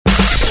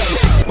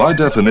By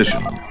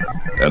definition,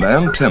 an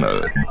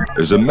antenna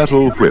is a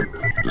metal whip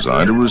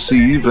designed to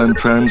receive and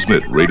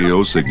transmit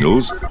radio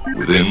signals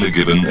within a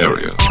given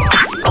area.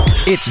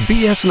 It's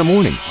BS in the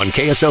Morning on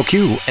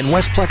KSLQ and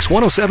Westplex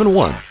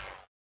 107.1.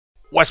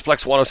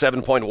 Westplex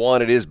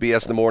 107.1, it is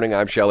BS in the Morning.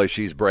 I'm Shelley,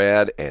 she's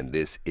Brad, and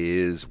this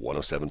is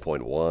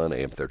 107.1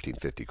 AM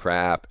 1350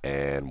 Crap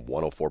and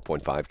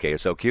 104.5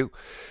 KSLQ.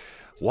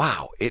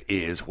 Wow, it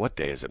is, what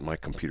day is it? My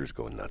computer's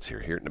going nuts here.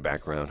 Hear it in the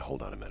background.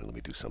 Hold on a minute, let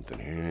me do something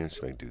here.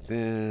 So I can do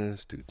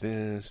this.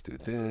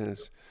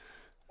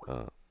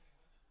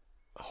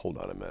 Hold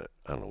on a minute.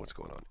 I don't know what's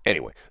going on.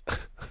 Anyway.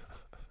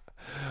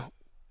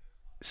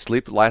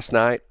 Sleep last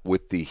night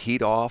with the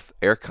heat off,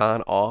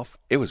 aircon off.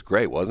 It was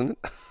great, wasn't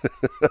it?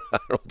 I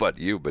don't know about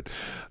you, but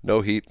no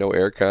heat, no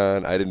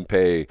aircon. I didn't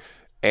pay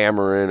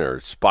Ameren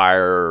or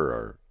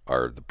Spire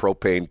or the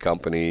propane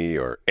company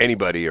or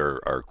anybody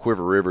or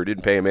Quiver River.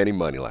 Didn't pay them any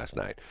money last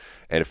night.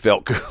 And it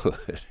felt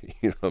good.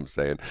 You know what I'm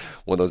saying?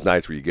 One of those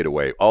nights where you get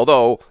away.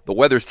 Although the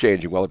weather's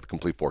changing. We'll have the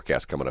complete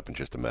forecast coming up in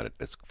just a minute.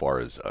 As far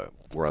as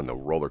we're on the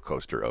roller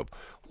coaster of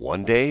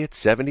one day it's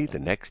 70, the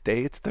next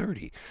day it's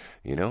 30.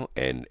 You know,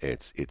 and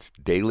it's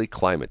daily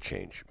climate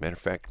change. Matter of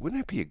fact,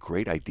 wouldn't that be a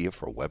great idea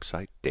for a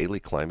website?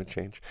 Daily climate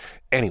change?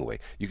 Anyway,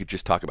 you could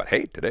just talk about,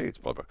 hey, today it's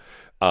blah,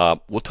 blah.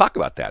 We'll talk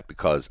about that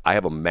because I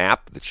have a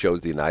map that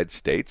shows the United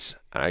States.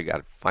 I got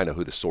to find out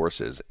who the source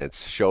is. It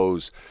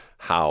shows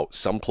how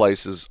some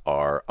places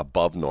are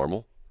above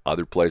normal,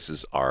 other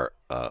places are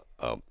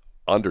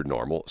under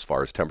normal as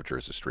far as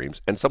temperatures of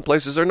streams, and some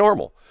places are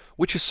normal,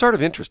 which is sort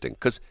of interesting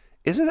because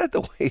isn't that the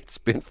way it's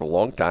been for a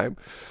long time?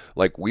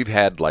 Like we've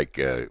had like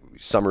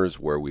summers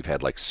where we've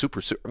had like super.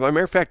 As a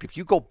matter of fact, if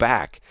you go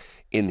back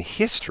in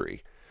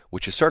history,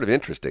 which is sort of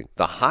interesting,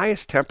 the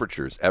highest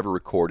temperatures ever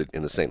recorded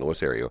in the St.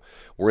 Louis area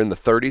were in the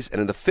 30s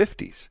and in the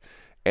 50s.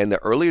 And the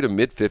early to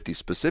mid 50s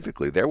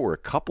specifically, there were a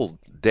couple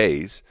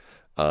days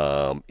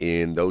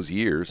in those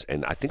years,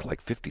 and I think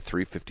like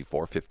 53,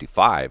 54,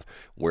 55,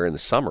 where in the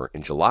summer,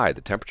 in July,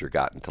 the temperature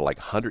got into like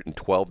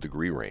 112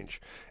 degree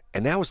range.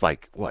 And that was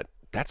like, what?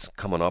 That's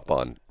coming up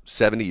on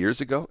 70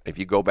 years ago. If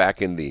you go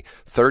back in the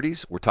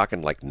 30s, we're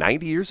talking like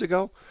 90 years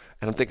ago.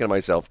 And I'm thinking to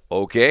myself,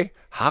 okay,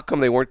 how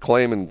come they weren't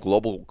claiming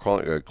global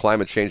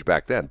climate change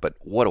back then? But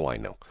what do I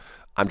know?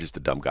 I'm just a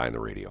dumb guy on the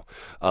radio.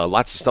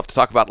 Lots of stuff to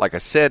talk about. Like I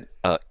said,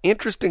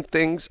 interesting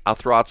things. I'll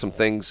throw out some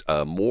things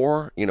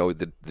more. You know,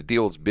 the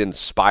deal has been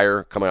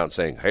Spire coming out and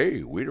saying,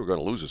 hey, we are going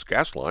to lose this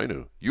gas line.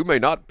 And you may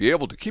not be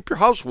able to keep your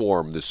house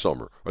warm this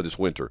summer or this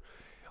winter.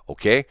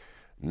 Okay,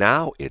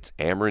 now it's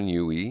Ameren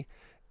UE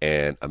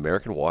and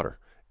American Water.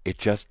 It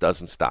just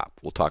doesn't stop.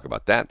 We'll talk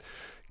about that.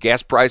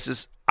 Gas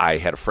prices. I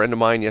had a friend of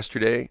mine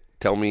yesterday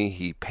tell me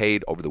he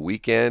paid over the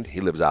weekend.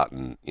 He lives out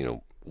in,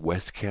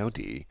 West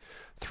County,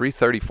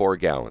 $3.34 a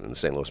gallon in the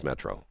St. Louis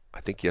Metro. I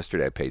think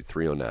yesterday I paid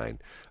 $3.09.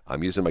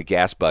 I'm using my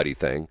Gas Buddy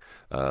thing.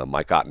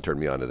 Mike Otten turned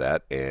me onto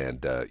that.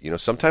 And,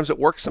 sometimes it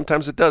works,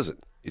 sometimes it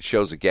doesn't. It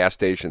shows a gas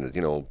station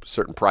that,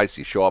 certain price,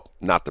 you show up,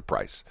 not the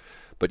price.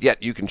 But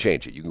yet you can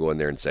change it. You can go in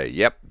there and say,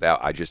 yep,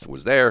 I just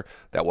was there.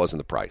 That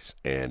wasn't the price.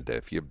 And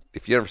if you've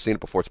ever seen it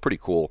before, it's pretty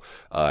cool.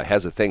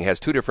 Has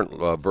two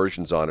different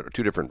versions on it, or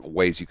two different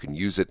ways you can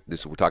use it.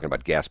 We're talking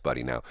about Gas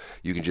Buddy now.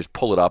 You can just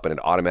pull it up and it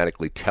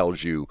automatically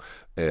tells you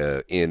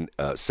in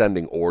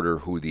sending order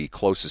who the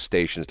closest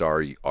stations that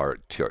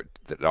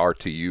are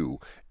to you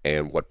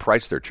and what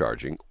price they're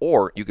charging,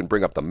 or you can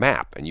bring up the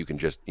map and you can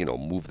just,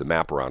 move the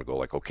map around and go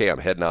like, okay, I'm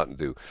heading out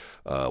into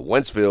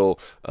Wentzville.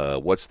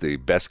 What's the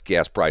best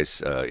gas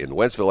price in the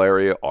Wentzville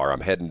area? Or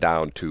I'm heading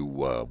down to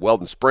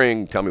Weldon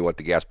Spring. Tell me what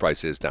the gas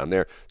price is down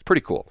there. It's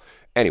pretty cool.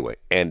 Anyway,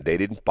 and they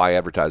didn't buy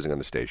advertising on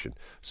the station.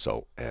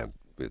 So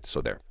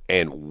there.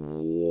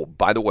 And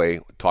by the way,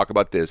 talk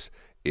about this.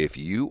 If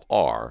you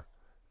are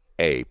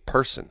a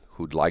person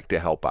who'd like to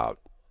help out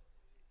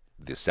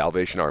the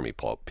Salvation Army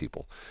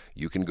people,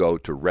 you can go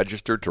to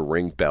register to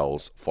ring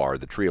bells for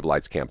the Tree of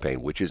Lights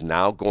campaign, which is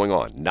now going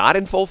on. Not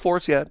in full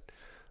force yet.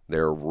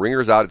 There are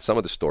ringers out at some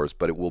of the stores,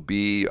 but it will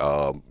be,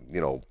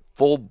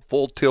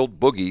 full tilt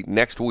boogie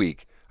next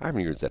week. I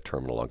haven't used that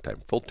term in a long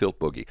time. Full tilt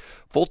boogie.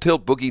 Full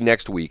tilt boogie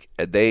next week.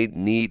 They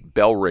need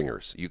bell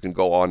ringers. You can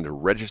go on to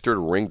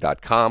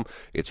registertoring.com.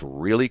 It's a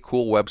really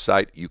cool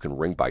website. You can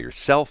ring by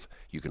yourself.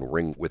 You can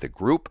ring with a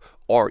group,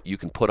 or you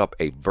can put up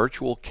a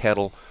virtual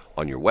kettle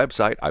on your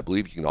website. I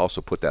believe you can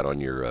also put that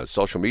on your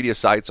social media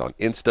sites, on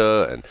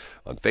Insta and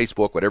on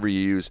Facebook, whatever you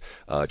use.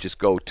 Just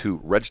go to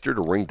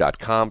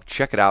registertoring.com.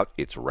 Check it out.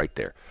 It's right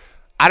there.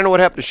 I don't know what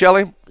happened to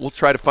Shelley. We'll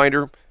try to find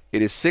her.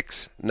 It is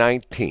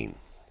 6:19.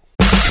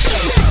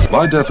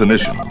 By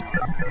definition,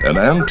 an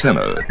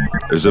antenna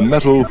is a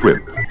metal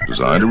whip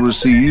designed to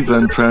receive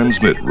and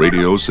transmit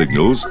radio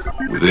signals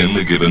within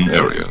a given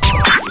area.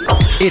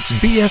 It's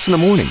BS in the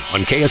Morning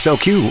on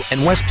KSLQ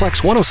and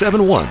Westplex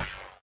 107.1.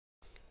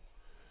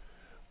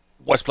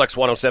 Westplex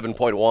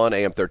 107.1,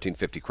 AM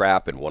 1350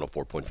 Crap, and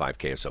 104.5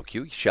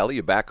 KSLQ. Shelley,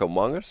 you back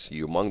among us?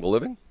 You among the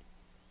living?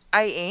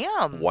 I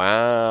am.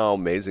 Wow,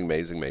 amazing.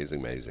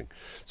 So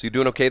you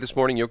doing okay this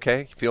morning? You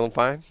okay? You feeling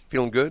fine?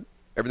 Feeling good?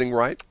 Everything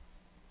right?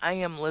 I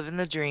am living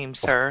the dream,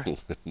 sir.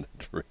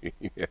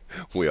 Yeah,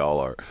 we all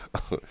are.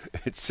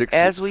 It's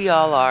As we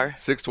all are.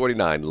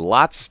 6:29.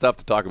 Lots of stuff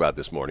to talk about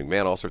this morning.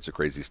 Man, all sorts of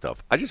crazy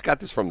stuff. I just got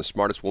this from the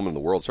smartest woman in the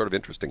world. Sort of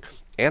interesting.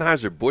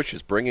 Anheuser-Busch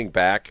is bringing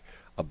back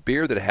a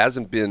beer that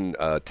hasn't been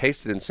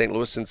tasted in St.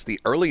 Louis since the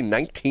early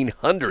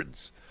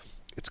 1900s.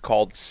 It's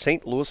called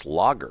St. Louis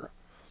Lager.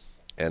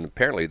 And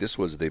apparently this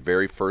was the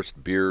very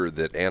first beer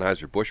that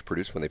Anheuser-Busch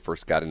produced when they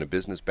first got into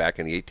business back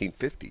in the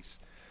 1850s.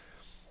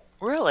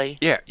 Really?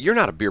 Yeah, you're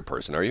not a beer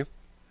person, are you?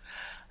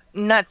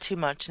 Not too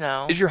much,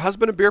 no. Is your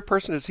husband a beer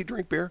person? Does he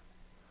drink beer?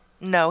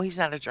 No, he's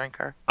not a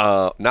drinker.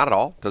 Not at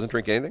all? Doesn't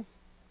drink anything?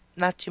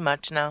 Not too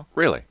much, no.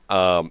 Really?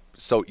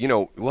 So,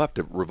 we'll have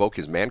to revoke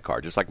his man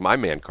card, just like my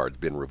man card's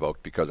been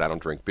revoked because I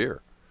don't drink beer.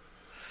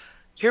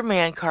 Your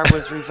man card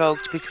was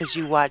revoked because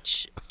you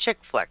watch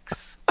chick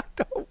flicks. I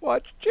don't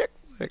watch chick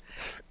flicks.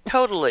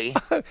 Totally.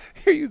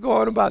 Here you go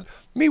on about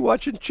me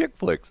watching chick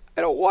flicks.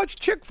 I don't watch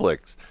chick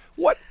flicks.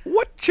 What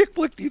chick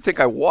flick do you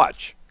think I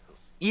watch?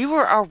 You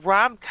were a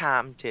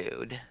rom-com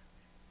dude.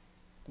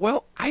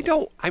 Well, I have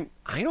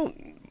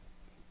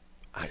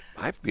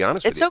to be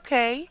honest with It's you.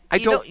 okay. I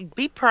don't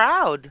be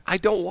proud. I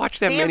don't watch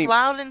that Stand many.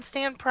 loud and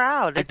stand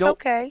proud. It's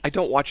okay. I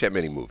don't watch that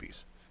many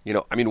movies.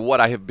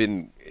 What I have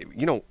been,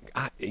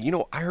 I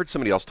heard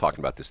somebody else talking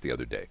about this the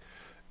other day.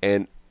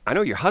 And I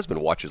know your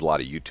husband watches a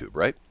lot of YouTube,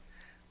 right?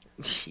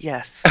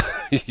 Yes.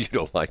 You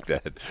don't like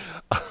that.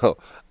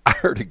 I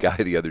heard a guy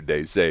the other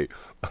day say,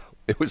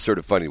 it was sort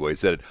of funny the way he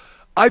said it.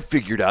 I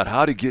figured out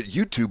how to get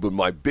YouTube on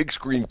my big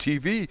screen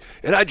TV,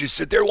 and I just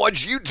sit there and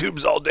watch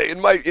YouTubes all day in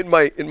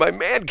my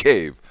man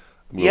cave.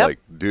 I'm like,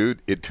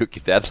 dude, it took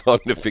you that long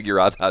to figure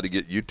out how to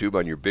get YouTube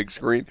on your big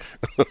screen?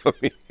 I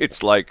mean,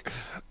 it's like,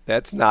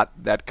 that's not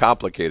that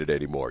complicated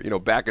anymore.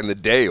 Back in the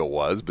day it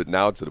was, but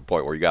now it's at a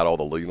point where you got all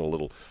the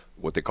little,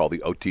 what they call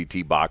the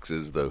OTT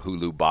boxes, the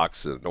Hulu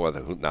box, not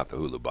the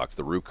Hulu box,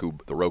 the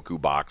Roku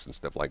box and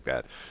stuff like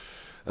that.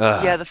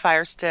 Yeah, the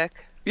Fire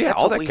Stick. Yeah,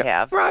 that's all what that we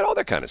have. Right, all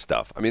that kind of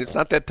stuff. I mean, it's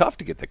not that tough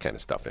to get that kind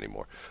of stuff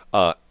anymore.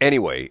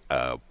 Anyway,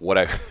 what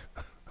I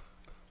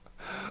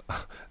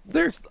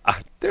there's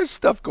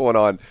stuff going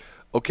on.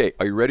 Okay,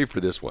 are you ready for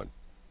this one?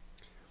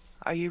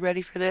 Are you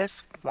ready for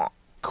this?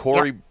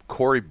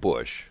 Cori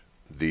Bush,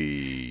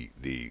 the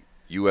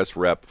U.S.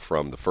 rep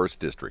from the 1st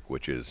District,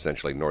 which is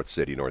essentially North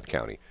City, North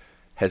County,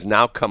 has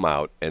now come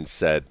out and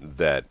said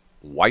that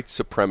white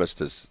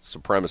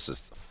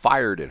supremacists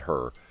fired at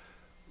her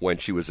when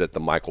she was at the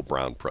Michael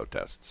Brown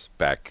protests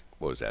back,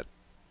 what was that,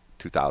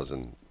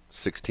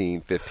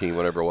 2016, 15,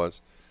 whatever it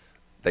was.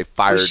 They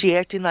fired. Was she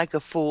acting like a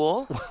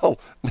fool? Well,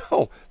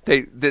 no,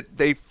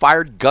 they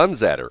fired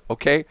guns at her.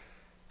 Okay,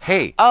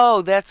 hey.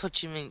 Oh, that's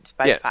what you mean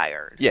by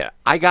fired. Yeah,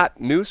 I got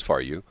news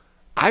for you.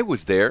 I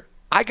was there.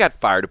 I got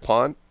fired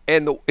upon,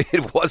 and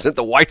it wasn't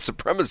the white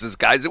supremacist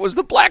guys. It was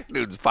the black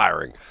dudes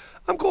firing.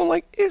 I'm going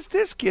like, is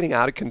this getting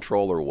out of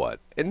control or what?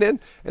 And then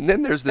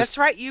there's this. That's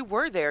right, you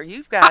were there.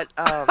 You've got.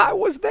 I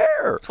was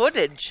there.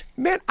 Footage.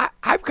 Man,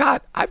 I've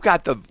got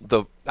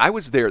the. I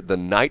was there the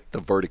night the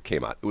verdict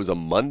came out. It was a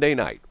Monday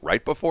night,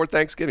 right before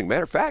Thanksgiving.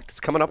 Matter of fact, it's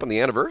coming up on the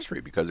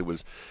anniversary because it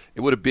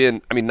would have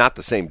been. I mean, not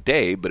the same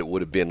day, but it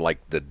would have been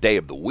like the day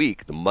of the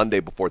week, the Monday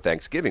before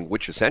Thanksgiving,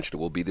 which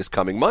essentially will be this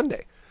coming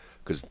Monday,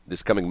 because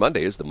this coming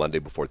Monday is the Monday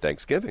before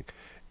Thanksgiving,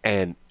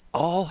 and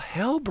all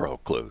hell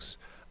broke loose.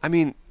 I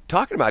mean.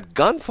 Talking about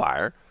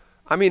gunfire,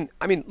 I mean,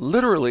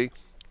 literally,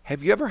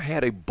 have you ever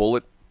had a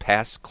bullet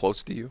pass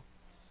close to you?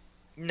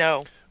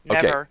 No,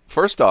 never. Okay,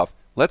 first off,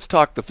 let's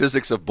talk the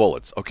physics of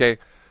bullets, okay?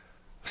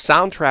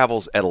 Sound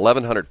travels at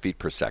 1,100 feet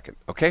per second,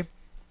 okay?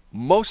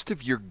 Most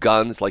of your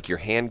guns, like your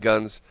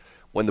handguns,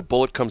 when the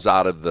bullet comes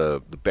out of the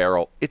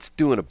barrel, it's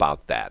doing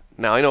about that.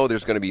 Now, I know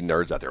there's going to be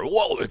nerds out there.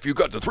 Well, if you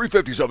got the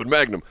 .357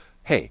 Magnum,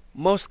 hey,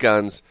 most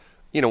guns...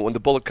 when the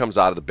bullet comes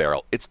out of the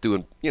barrel, it's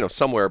doing,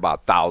 somewhere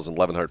about 1,000,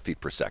 1,100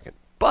 feet per second.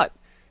 But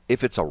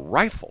if it's a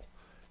rifle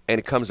and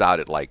it comes out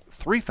at like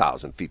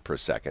 3,000 feet per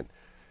second,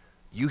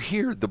 you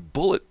hear the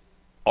bullet,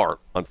 or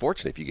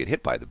unfortunately, if you get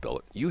hit by the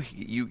bullet,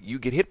 you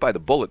get hit by the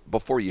bullet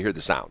before you hear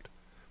the sound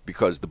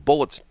because the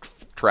bullet's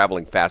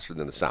traveling faster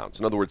than the sound.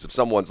 So in other words, if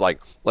someone's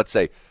like, let's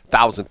say,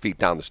 1,000 feet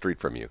down the street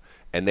from you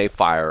and they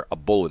fire a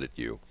bullet at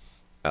you,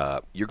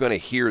 you're going to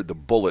hear the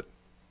bullet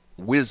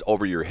whiz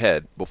over your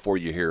head before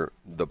you hear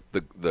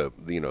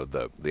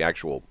the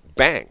actual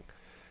bang,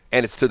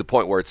 and it's to the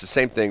point where it's the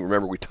same thing.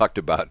 Remember we talked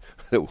about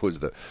it was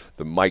the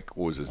Mike,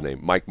 what was his name,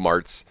 Mike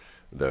Martz,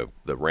 the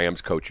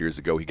Rams coach years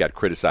ago. He got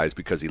criticized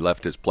because he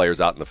left his players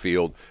out in the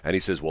field, and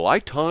he says, well, I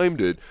timed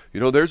it.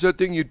 There's that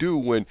thing you do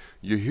when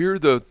you hear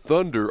the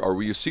thunder or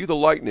when you see the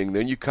lightning,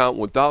 then you count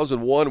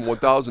 1001 and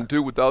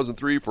 1002,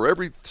 1003 for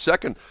every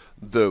second.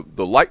 The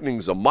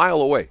lightning's a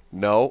mile away.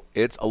 No,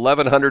 it's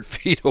 1,100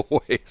 feet away.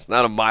 It's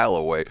not a mile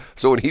away.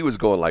 So when he was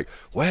going like,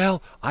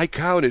 well, I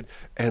counted,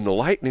 and the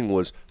lightning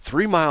was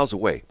 3 miles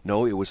away.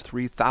 No, it was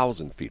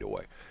 3,000 feet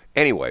away.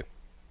 Anyway,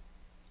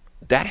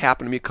 that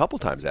happened to me a couple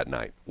times that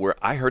night where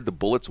I heard the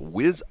bullets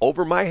whiz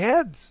over my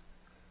heads.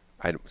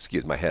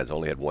 My heads. I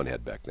only had one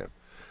head back then.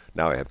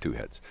 Now I have two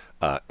heads.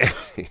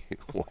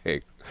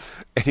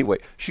 Anyway,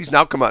 she's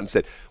now come out and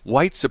said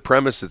white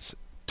supremacists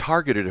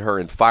targeted her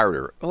and fired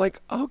her. I'm like,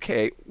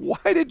 okay, why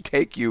did it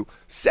take you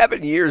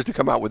 7 years to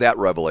come out with that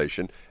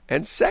revelation?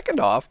 And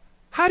second off,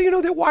 how do you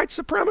know they're white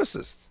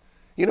supremacists?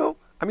 You know,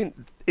 I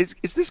mean, is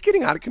this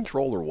getting out of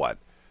control or what?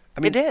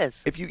 I mean, it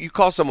is. If you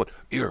call someone,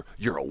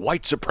 you're a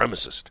white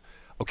supremacist,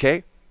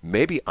 okay?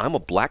 Maybe I'm a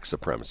black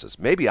supremacist.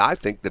 Maybe I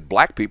think that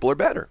black people are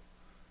better.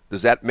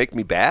 Does that make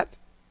me bad?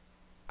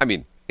 I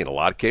mean, in a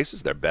lot of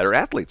cases, they're better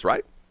athletes,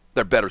 right?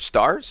 They're better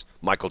stars.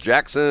 Michael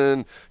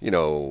Jackson, we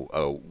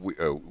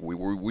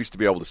used to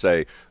be able to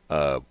say,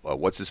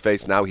 what's his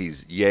face? Now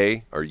he's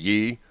Ye or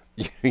Yee.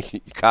 You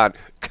can't,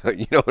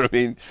 you know what I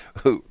mean?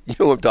 You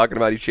know what I'm talking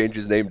about? He changed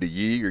his name to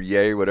Yee or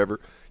Ye or whatever.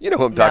 You know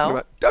who I'm talking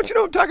about? Don't you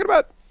know what I'm talking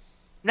about?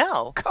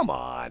 No. Come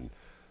on.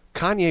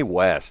 Kanye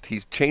West,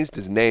 he's changed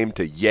his name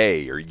to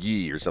Ye or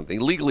Yee or something.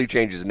 He legally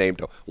changed his name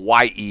to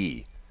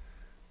Y-E.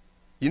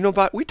 You know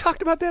about, we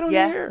talked about that on the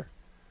air.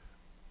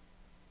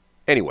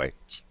 Anyway.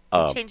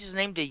 He changed his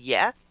name to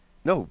Yet?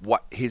 No,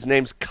 his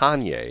name's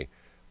Kanye,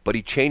 but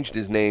he changed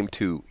his name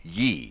to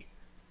Yee.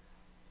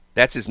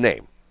 That's his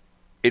name.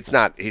 It's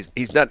not,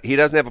 he's not, he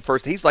doesn't have a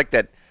first, he's like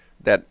that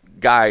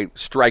guy,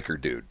 Stryker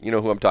dude. You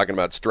know who I'm talking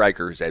about?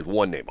 Stryker has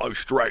one name. I'm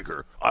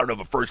Stryker. I don't have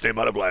a first name,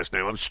 I don't have a last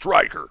name. I'm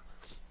Stryker.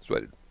 That's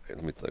what,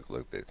 let me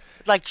look this.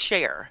 Like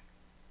Cher.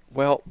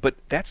 Well, but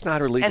that's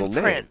not her legal and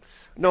name.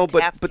 Prince. No,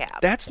 but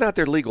Tap. that's not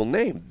their legal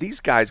name. These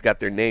guys got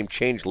their name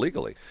changed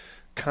legally.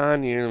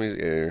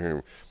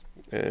 Kanye,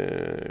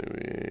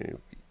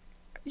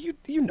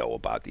 you know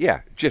about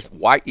just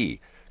Y-E,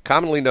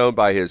 commonly known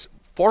by his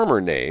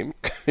former name.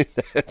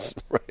 That's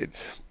right.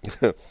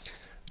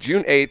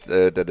 June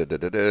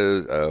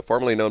 8th,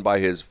 formerly known by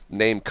his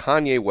name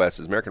Kanye West,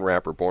 is American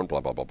rapper, born blah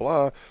blah blah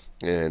blah,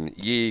 and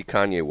Ye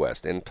Kanye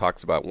West, and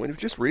talks about when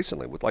just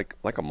recently, with like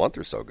a month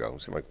or so ago.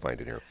 See if I can find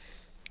it here.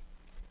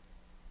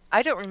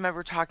 I don't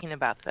remember talking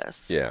about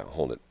this. Yeah,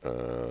 hold it.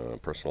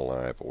 Personal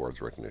life,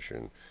 awards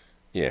recognition.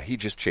 Yeah, he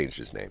just changed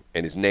his name.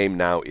 And his name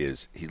now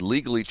he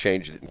legally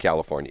changed it in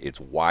California. It's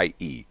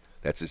Y-E.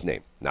 That's his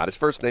name. Not his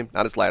first name,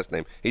 not his last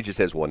name. He just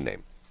has one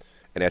name.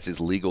 And that's his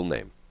legal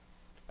name.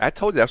 I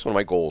told you that's one of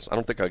my goals. I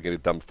don't think I'll get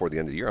it done before the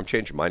end of the year. I'm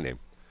changing my name.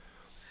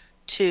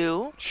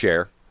 To?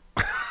 Cher.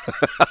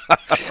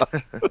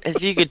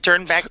 If you could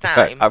turn back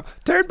time.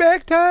 Turn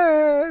back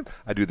time.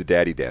 I do the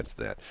daddy dance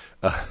to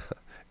that.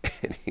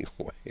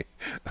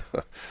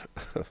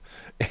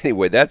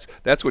 Anyway, that's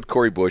what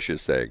Cori Bush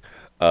is saying.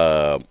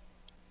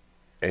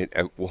 And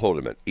well, hold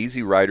a minute.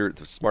 Easy Rider,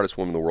 the smartest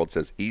woman in the world,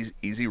 says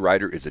Easy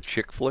Rider is a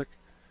chick flick.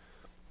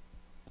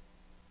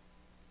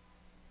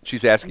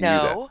 She's asking you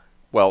that.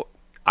 Well,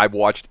 I've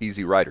watched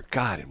Easy Rider.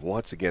 God, and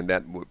once again,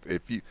 that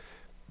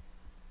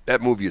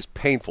movie is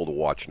painful to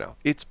watch now.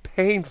 It's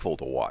painful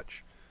to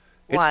watch.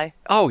 Why?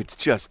 It's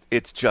just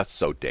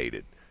so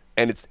dated,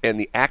 and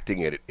the acting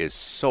in it is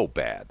so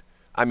bad.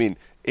 I mean,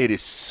 it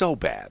is so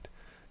bad.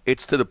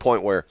 It's to the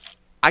point where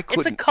I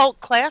couldn't. It's a cult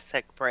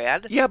classic,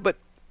 Brad. Yeah, but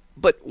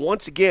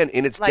once again,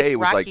 in its day, it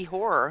was Rocky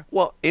Horror.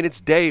 Well, in its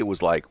day, it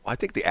was like, I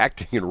think the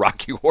acting in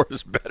Rocky Horror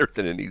is better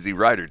than in Easy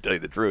Rider, to tell you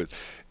the truth.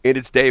 In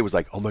its day, it was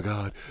like, oh my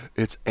God,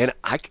 and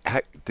I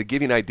to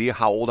give you an idea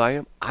how old I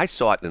am, I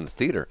saw it in the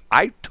theater.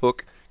 I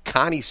took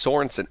Connie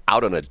Sorensen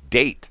out on a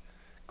date.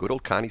 Good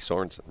old Connie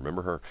Sorensen,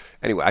 remember her?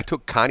 Anyway, I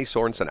took Connie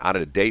Sorensen out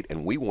on a date,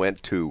 and we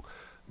went to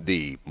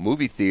the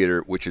movie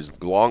theater, which is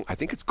long, I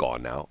think it's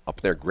gone now,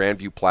 up there,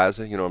 Grandview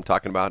Plaza, you know what I'm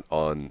talking about,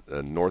 on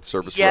North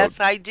Service Road?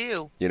 Yes, I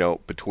do. You know,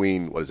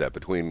 between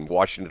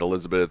Washington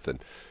Elizabeth and,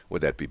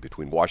 would that be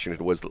between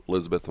Washington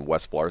Elizabeth and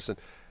West Florissant?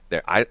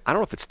 There, I don't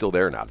know if it's still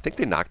there or not. I think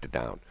they knocked it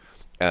down.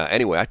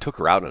 Anyway, I took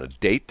her out on a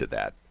date to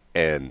that,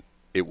 and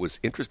it was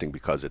interesting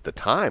because at the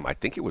time, I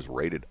think it was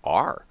rated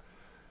R.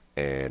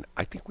 And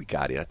I think we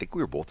got in. I think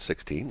we were both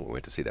 16 when we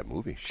went to see that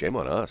movie. Shame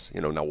on us. You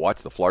know, now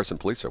watch the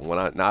Florissant Police.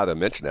 Now that I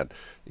mention that,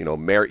 you know,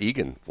 Mayor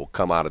Egan will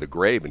come out of the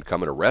grave and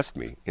come and arrest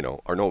me. You know,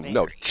 or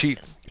no,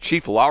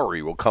 Chief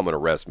Lowry will come and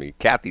arrest me.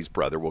 Kathy's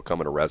brother will come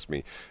and arrest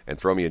me and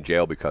throw me in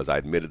jail because I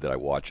admitted that I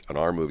watched an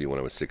R movie when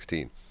I was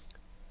 16.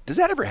 Does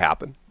that ever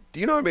happen? Do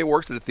you know anybody who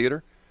works at a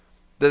theater?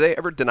 Do they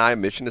ever deny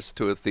admission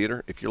to a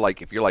theater? If you're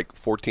like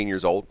 14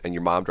 years old and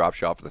your mom drops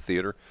you off at the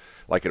theater,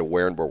 like at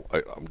a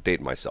I'm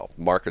dating myself,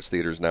 Marcus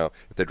Theaters now,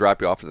 if they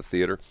drop you off at the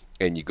theater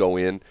and you go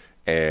in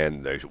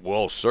and they say,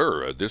 well,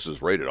 sir, this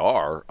is rated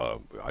R.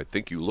 I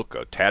think you look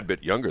a tad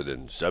bit younger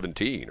than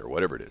 17 or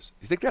whatever it is.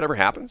 Do you think that ever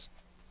happens?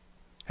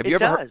 It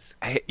does.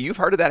 You've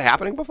heard of that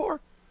happening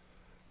before?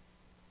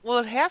 Well,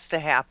 it has to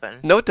happen.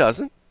 No, it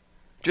doesn't.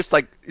 Just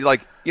like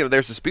you know,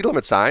 there's a speed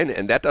limit sign,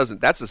 and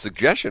that's a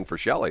suggestion for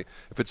Shelley.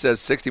 If it says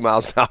 60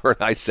 miles an hour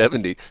on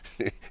I-70,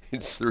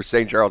 it's through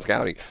St. Charles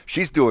County.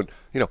 She's doing,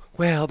 you know,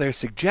 well, they're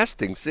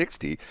suggesting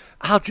 60.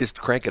 I'll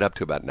just crank it up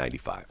to about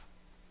 95.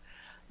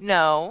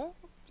 No.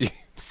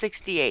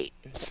 68.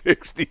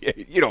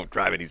 68. You don't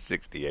drive any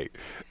 68.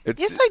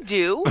 Yes, I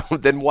do.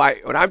 Then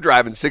why, when I'm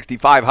driving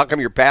 65, how come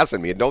you're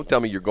passing me? And don't tell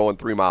me you're going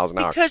 3 miles an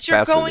hour. Because you're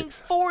passing going me.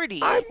 40.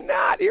 I'm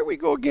not. Here we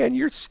go again.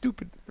 You're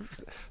stupid.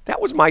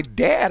 That was my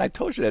dad. I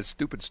told you that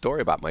stupid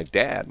story about my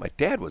dad. My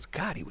dad was,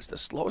 God, he was the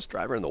slowest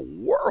driver in the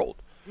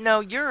world.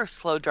 No, you're a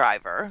slow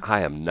driver.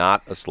 I am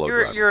not a slow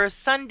driver. You're a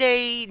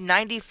Sunday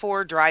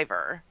 94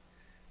 driver.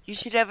 You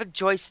should have a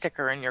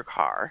joysticker in your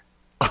car.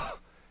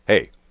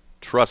 Hey,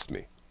 trust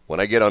me, when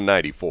I get on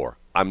 94,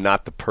 I'm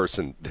not the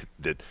person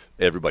that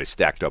everybody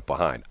stacked up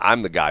behind.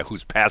 I'm the guy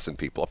who's passing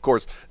people. Of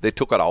course, they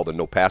took out all the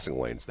no passing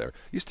lanes there.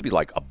 Used to be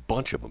like a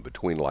bunch of them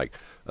between like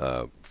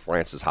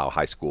Francis Howe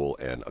High School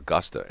and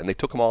Augusta, and they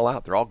took them all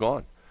out. They're all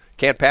gone.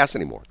 Can't pass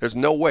anymore. There's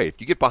no way.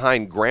 If you get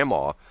behind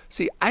Grandma,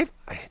 see,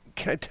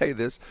 can I tell you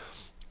this?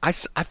 I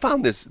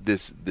found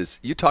this.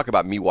 You talk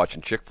about me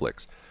watching chick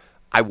flicks.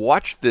 I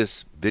watched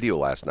this video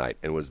last night,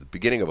 and it was the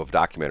beginning of a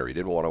documentary.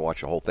 Didn't want to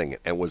watch the whole thing,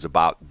 and it was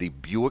about the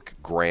Buick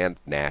Grand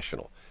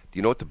National. Do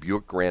you know what the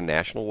Buick Grand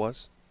National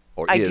was?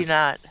 I do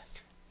not.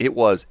 It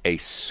was a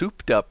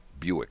souped-up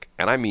Buick,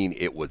 and I mean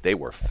they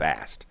were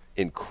fast,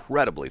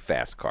 incredibly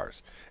fast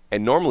cars.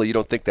 And normally you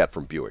don't think that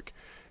from Buick.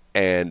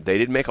 And they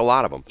didn't make a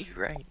lot of them.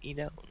 You're right, you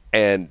know.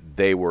 And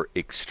they were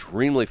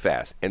extremely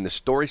fast. And the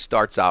story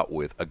starts out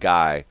with a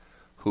guy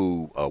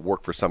who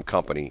worked for some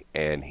company,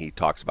 and he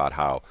talks about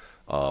how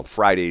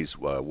Fridays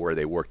where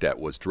they worked at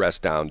was dress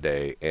down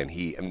day, and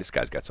this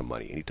guy's got some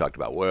money, and he talked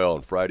about, well,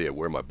 on Friday I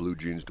wear my blue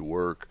jeans to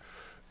work,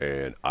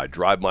 and I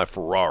drive my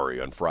Ferrari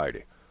on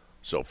Friday.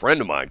 So a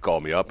friend of mine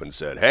called me up and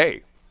said,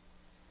 hey,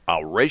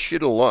 I'll race you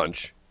to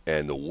lunch,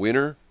 and the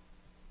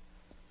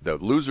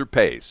loser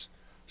pays.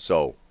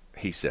 So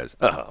he says,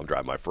 I'm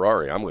driving my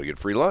Ferrari, I'm going to get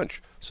free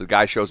lunch. So the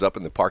guy shows up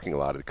in the parking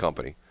lot of the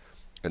company,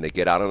 and they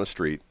get out on the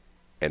street,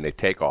 and they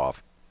take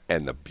off,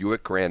 and the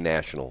Buick Grand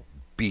National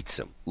beats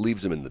him,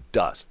 leaves him in the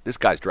dust. This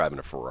guy's driving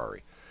a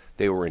Ferrari.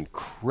 They were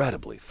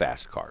incredibly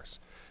fast cars,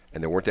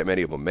 and there weren't that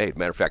many of them made.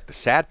 Matter of fact, the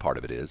sad part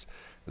of it is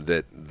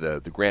that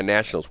the Grand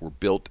Nationals were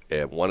built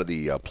at one of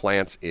the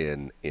plants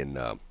in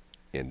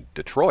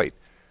Detroit,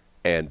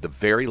 and the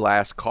very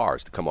last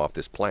cars to come off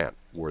this plant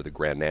were the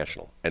Grand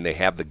National. And they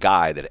have the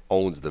guy that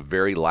owns the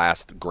very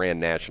last Grand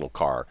National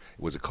car.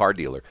 It was a car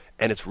dealer.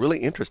 And it's really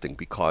interesting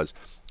because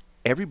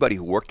everybody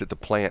who worked at the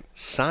plant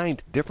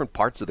signed different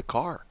parts of the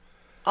car.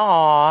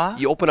 Aww.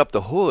 You open up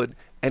the hood,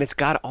 and it's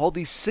got all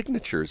these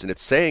signatures, and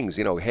it's sayings,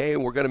 hey,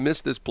 we're going to miss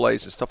this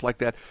place and stuff like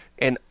that.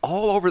 And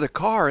all over the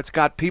car, it's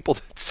got people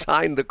that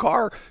signed the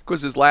car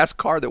because his last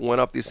car that went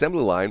off the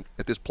assembly line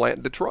at this plant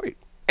in Detroit.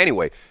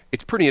 Anyway,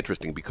 it's pretty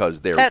interesting because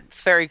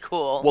that's very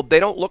cool. Well, they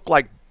don't look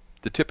like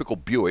the typical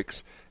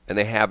Buicks, and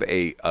they have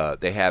a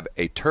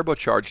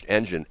turbocharged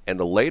engine, and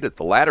the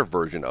latter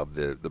version of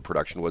the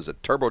production was a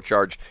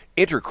turbocharged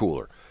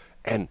intercooler,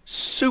 and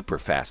super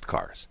fast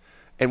cars.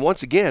 And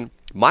once again,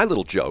 my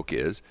little joke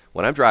is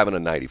when I'm driving a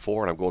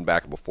 94 and I'm going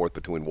back and forth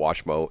between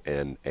Washmo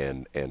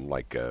and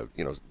like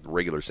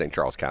regular St.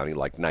 Charles County,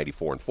 like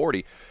 94 and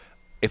 40,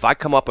 if I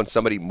come up on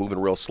somebody moving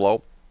real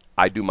slow,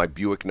 I do my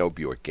Buick no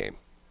Buick game.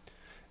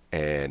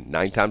 And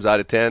 9 times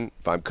out of 10,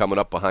 if I'm coming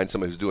up behind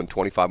somebody who's doing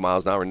 25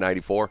 miles an hour in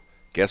 94,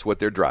 guess what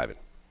they're driving?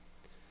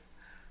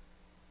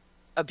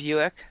 A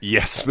Buick?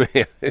 Yes,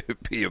 ma'am.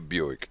 It'd be a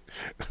Buick.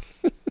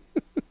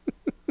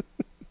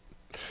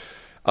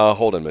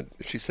 Hold on a minute.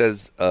 She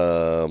says,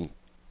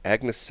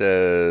 Agnes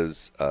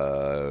says,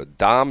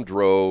 Dom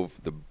drove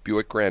the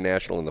Buick Grand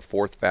National in the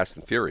 4th Fast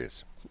and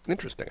Furious.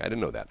 Interesting. I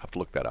didn't know that. I'll have to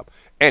look that up.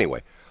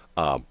 Anyway,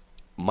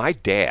 my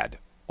dad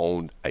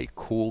owned a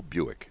cool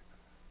Buick.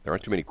 There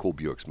aren't too many cool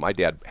Buicks. My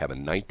dad had a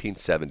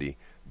 1970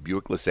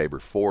 Buick LeSabre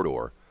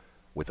 4-door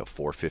with a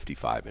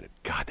 455 in it.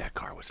 God, that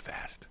car was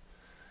fast.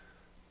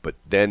 But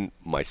then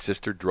my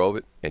sister drove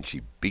it, and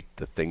she beat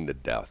the thing to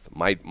death.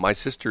 My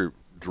sister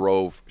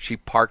drove, she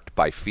parked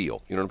by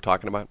feel. You know what I'm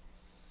talking about?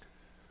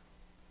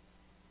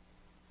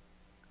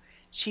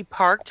 She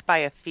parked by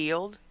a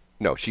field?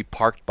 No, she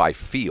parked by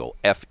feel,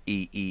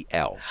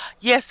 F-E-E-L.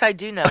 Yes, I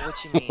do know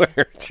what you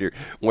mean.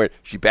 where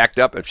she backed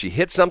up. If she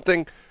hit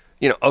something,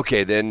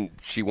 okay, then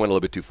she went a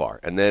little bit too far.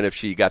 And then if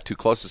she got too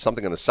close to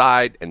something on the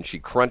side and she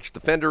crunched the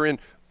fender in,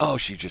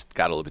 she just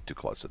got a little bit too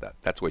close to that.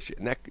 That's why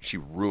she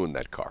ruined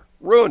that car.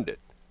 Ruined it.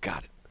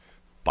 God, it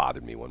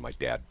bothered me when my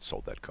dad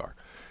sold that car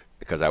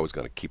because I was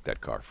going to keep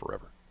that car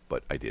forever,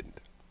 but I didn't.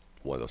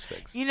 One of those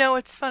things.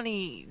 It's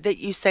funny that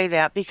you say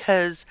that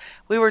because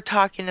we were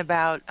talking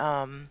about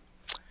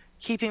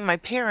keeping my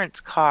parents'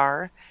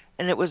 car,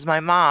 and it was my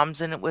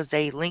mom's, and it was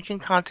a Lincoln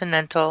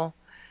Continental,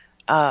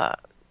 and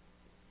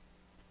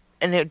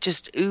it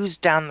just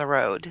oozed down the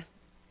road.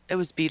 It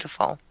was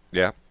beautiful.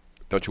 Yeah.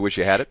 Don't you wish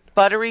you had it?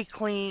 Buttery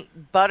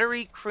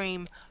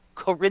cream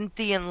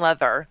Corinthian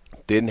leather.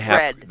 Didn't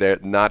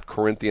have not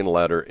Corinthian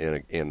leather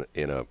in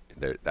a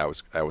that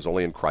was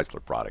only in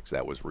Chrysler products.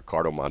 That was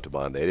Ricardo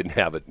Montalban. They didn't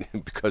have it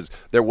because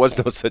there was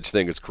no such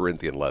thing as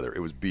Corinthian leather. It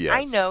was BS.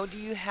 I know. Do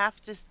you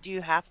have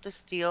to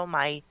steal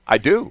my? I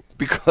do,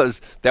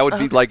 because that would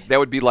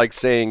be like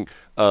saying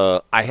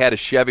I had a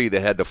Chevy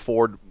that had the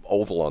Ford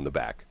oval on the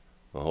back.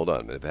 Well, hold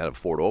on. If it had a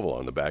Ford oval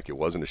on the back, it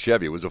wasn't a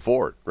Chevy. It was a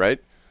Ford, right?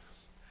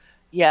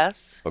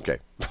 Yes. Okay.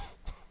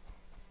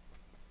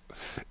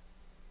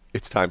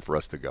 It's time for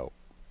us to go,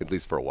 at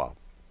least for a while.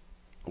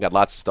 We got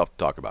lots of stuff to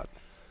talk about.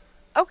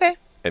 Okay.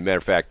 And matter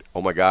of fact,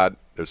 oh my God,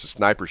 there's a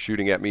sniper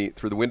shooting at me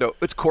through the window.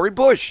 It's Corey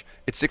Bush.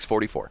 It's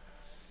 6:44.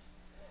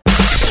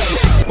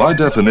 By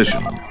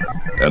definition,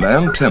 an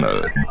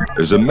antenna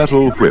is a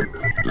metal whip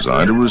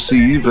designed to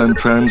receive and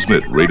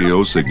transmit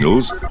radio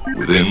signals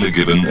within a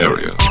given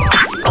area.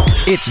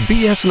 It's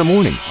BS in the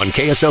Morning on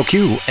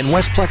KSLQ and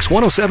Westplex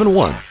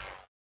 107.1.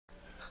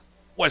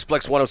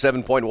 Westplex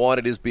 107.1,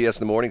 it is BS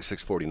in the Morning,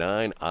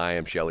 6:49. I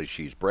am Shelley,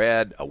 she's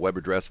Brad. A web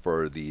address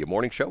for the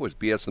morning show is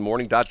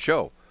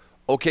bsinthemorning.show.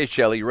 Okay,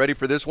 Shelley, you ready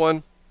for this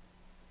one?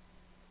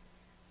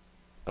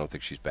 I don't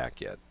think she's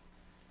back yet.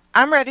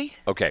 I'm ready.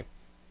 Okay.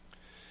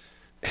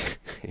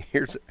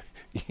 You're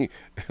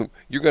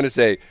going to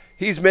say,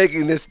 he's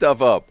making this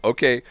stuff up.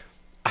 Okay.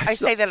 I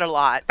say that a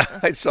lot.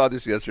 I saw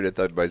this yesterday. I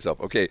thought to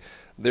myself, okay,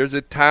 there's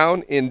a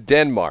town in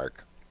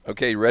Denmark.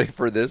 Okay, you ready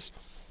for this?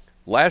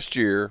 Last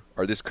year,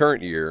 or this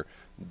current year,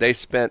 they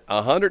spent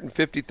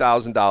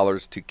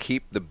 $150,000 to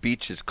keep the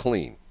beaches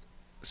clean.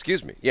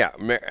 Excuse me. Yeah,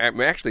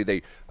 actually,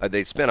 they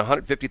spent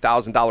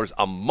 $150,000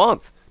 a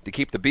month to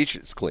keep the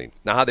beaches clean.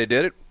 Now, how they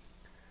did it?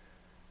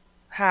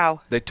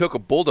 How? They took a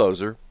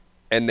bulldozer,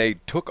 and they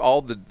took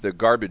all the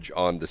garbage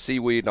on the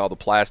seaweed and all the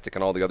plastic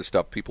and all the other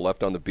stuff people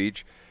left on the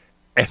beach,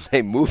 and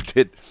they moved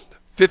it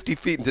 50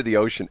 feet into the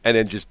ocean and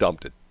then just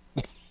dumped it.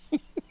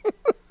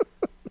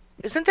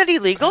 Isn't that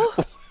illegal?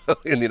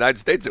 In the United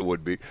States, it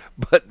would be,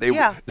 but the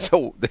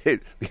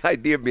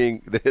idea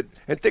being that,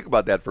 and think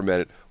about that for a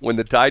minute. When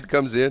the tide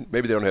comes in,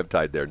 maybe they don't have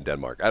tide there in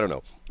Denmark. I don't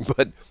know,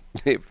 but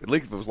at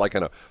least if it was like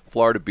on a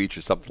Florida beach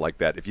or something like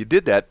that, if you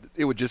did that,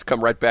 it would just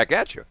come right back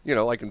at you.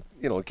 Like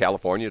in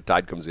California,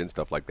 tide comes in,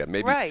 stuff like that.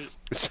 Maybe. Right.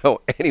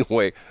 So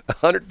anyway,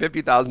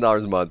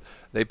 $150,000 a month.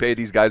 They pay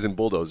these guys in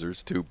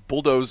bulldozers to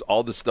bulldoze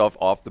all the stuff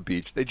off the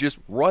beach. They just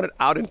run it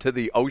out into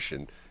the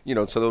ocean. So in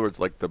other words,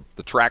 like the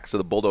tracks of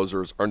the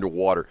bulldozers are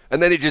underwater,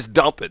 and then they just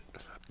dump it.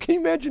 Can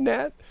you imagine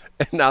that?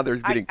 And now they're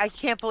getting. I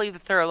can't believe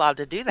that they're allowed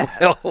to do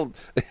that. Well,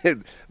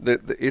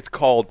 it's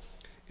called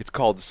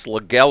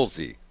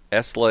Slagelse,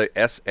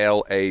 SLAGELSE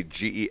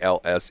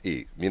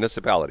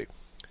municipality.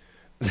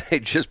 They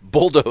just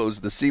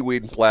bulldoze the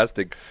seaweed and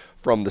plastic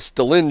from the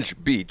Stillinge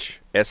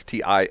Beach,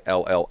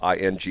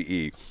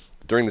 STILLINGE.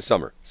 During the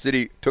summer,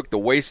 city took the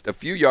waste a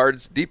few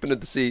yards deep into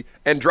the sea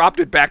and dropped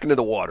it back into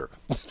the water.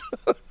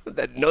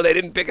 No, they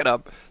didn't pick it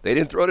up. They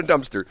didn't throw it in a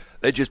dumpster.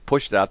 They just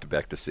pushed it out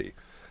back to sea.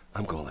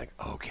 I'm going like,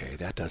 okay,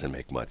 that doesn't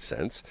make much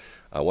sense.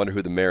 I wonder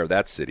who the mayor of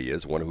that city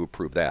is. I wonder who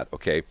approved that.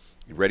 Okay,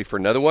 you ready for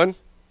another one?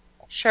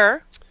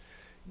 Sure.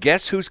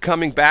 Guess who's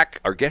coming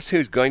back, or guess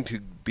who's going to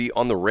be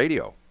on the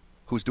radio?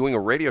 Who's doing a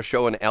radio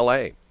show in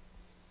L.A.?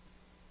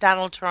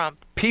 Donald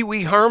Trump. Pee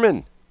Wee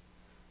Herman.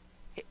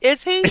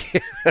 Is he?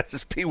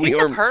 Yes, Pee Wee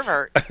Herman. He's a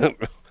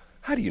pervert.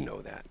 How do you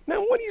know that?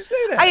 Now, why do you say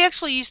that? I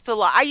actually used to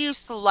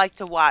like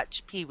to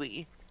watch Pee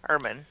Wee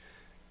Herman.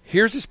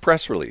 Here's his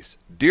press release.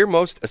 Dear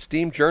most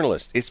esteemed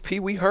journalists, it's Pee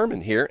Wee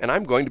Herman here, and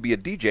I'm going to be a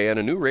DJ on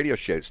a new radio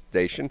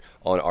station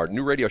on our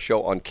new radio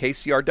show on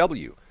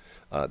KCRW.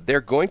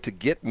 They're going to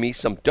get me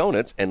some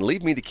donuts and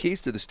leave me the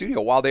keys to the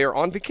studio while they are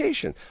on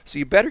vacation. So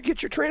you better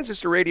get your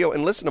transistor radio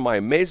and listen to my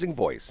amazing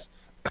voice.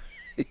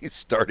 He's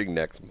starting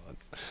next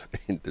month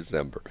in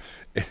December.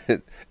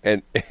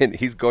 and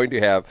he's going to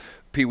have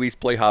Pee Wee's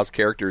Playhouse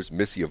characters,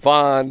 Missy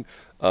Yvonne,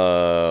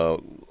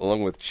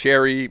 along with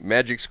Cherry,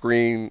 Magic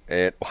Screen.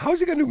 And how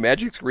is he going to do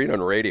Magic Screen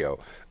on radio?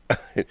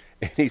 And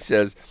he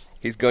says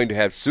he's going to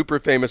have super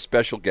famous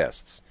special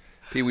guests.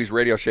 Pee Wee's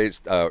radio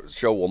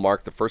show will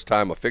mark the first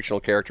time a fictional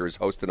character is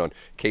hosted on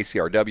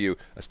KCRW,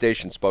 a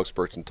station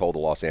spokesperson told the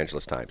Los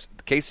Angeles Times.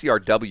 The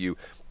KCRW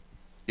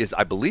is,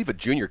 I believe, a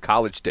junior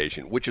college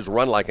station, which is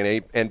run like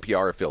an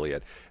NPR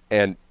affiliate.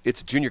 And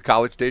it's a junior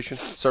college station,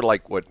 sort of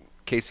like what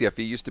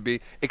KCFE used to be,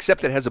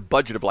 except it has a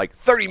budget of like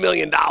 $30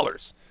 million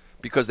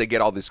because they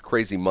get all this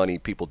crazy money.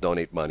 People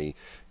donate money.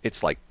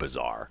 It's like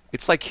bizarre.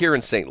 It's like here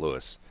in St.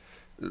 Louis,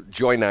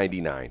 Joy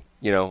 99.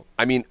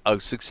 I mean, a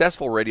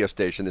successful radio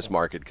station in this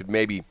market could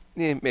maybe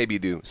do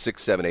 $6, $7,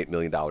 $8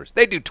 million.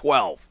 They do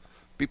 12.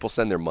 People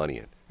send their money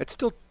in. It's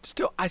still,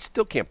 I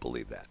still can't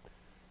believe that.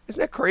 Isn't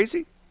that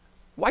crazy?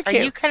 Why can't?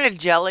 Are you kind of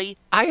jelly?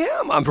 I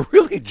am. I'm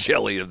really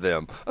jelly of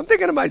them. I'm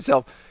thinking to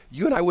myself,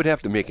 you and I wouldn't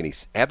have to make any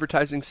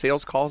advertising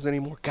sales calls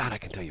anymore. God, I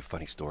can tell you a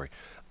funny story.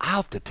 I'll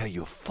have to tell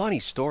you a funny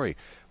story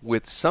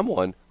with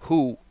someone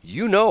who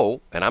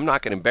and I'm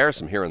not going to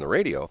embarrass him here on the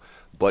radio,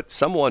 but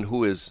someone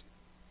who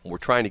we're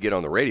trying to get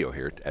on the radio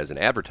here as an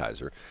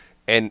advertiser,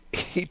 and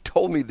he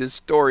told me this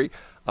story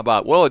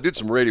about, I did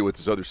some radio with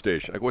this other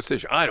station. I go, what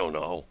station? I don't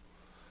know.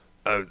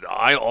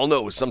 I all know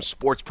it was some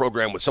sports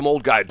program with some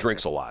old guy who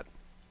drinks a lot.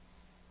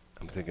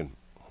 I'm thinking,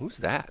 who's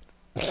that?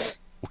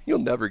 You'll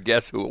never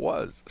guess who it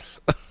was.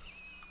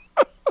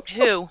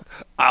 Who?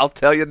 I'll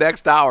tell you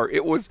next hour.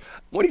 It was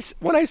when he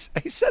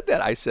said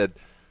that. I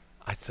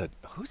thought,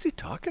 who's he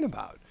talking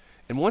about?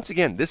 And once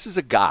again, this is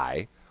a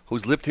guy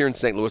who's lived here in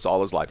St. Louis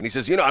all his life. And he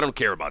says, I don't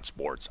care about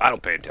sports. I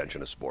don't pay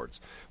attention to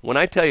sports. When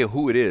I tell you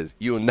who it is,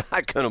 you're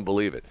not going to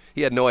believe it.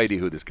 He had no idea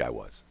who this guy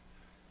was.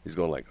 He's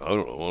going like, I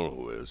don't know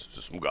who it is. It's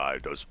just some guy who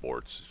does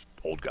sports.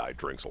 Old guy,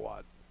 drinks a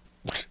lot.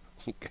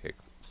 Okay.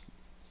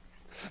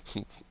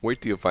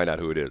 Wait till you find out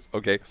who it is.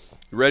 Okay.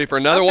 You ready for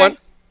another one?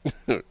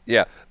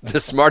 Yeah. The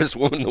smartest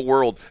woman in the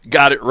world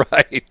got it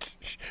right.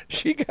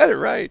 She got it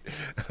right.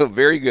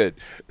 Very good.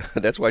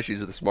 That's why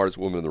she's the smartest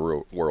woman in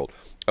the world.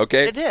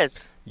 Okay. It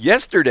is.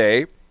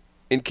 Yesterday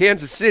in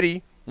Kansas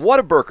City,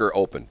 Whataburger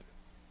opened.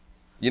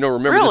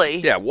 Remember Really?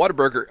 this? Yeah,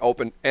 Whataburger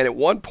opened. And at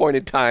one point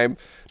in time,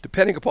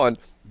 depending upon,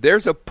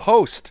 there's a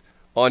post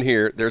on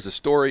here. There's a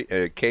story,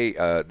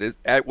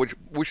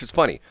 which is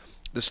funny.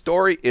 The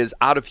story is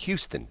out of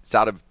Houston. It's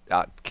out of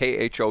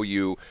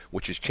KHOU,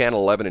 which is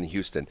Channel 11 in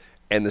Houston.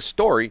 And the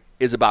story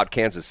is about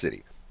Kansas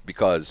City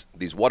because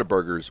these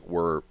Whataburgers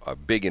were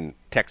big in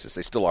Texas.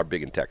 They still are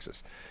big in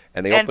Texas.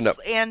 And they opened up.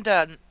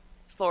 And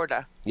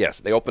Florida. Yes,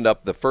 they opened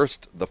up the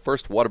first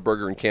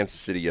Whataburger in Kansas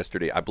City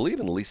yesterday, I believe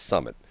in Lee's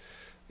Summit.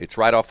 It's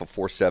right off of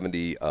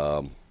 470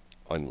 on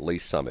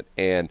Lee's Summit.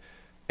 And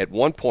at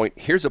one point,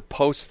 here's a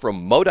post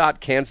from MoDOT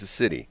Kansas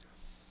City.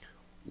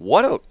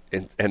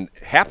 And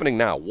happening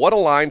now, what a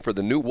line for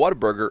the new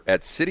Whataburger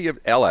at City of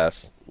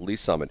LS, Lee's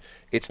Summit.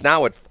 It's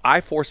now at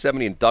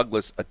I-470 in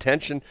Douglas.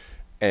 Attention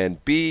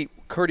and be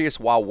courteous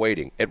while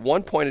waiting. At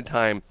one point in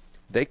time,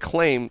 they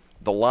claimed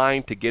the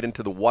line to get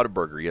into the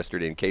Whataburger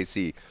yesterday in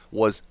KC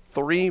was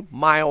 3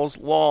 miles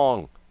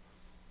long.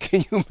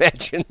 Can you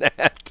imagine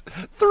that?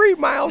 3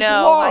 miles long.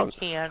 No, I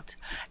can't.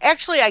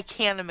 Actually, I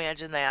can't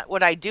imagine that.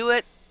 Would I do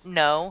it?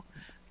 No.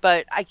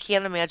 But I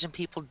can't imagine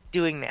people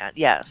doing that,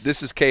 yes.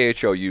 This is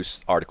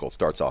KHOU's article. It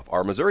starts off,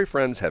 our Missouri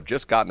friends have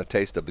just gotten a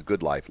taste of the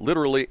good life,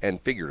 literally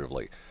and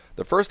figuratively.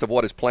 The first of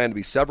what is planned to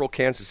be several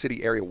Kansas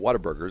City area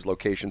Whataburgers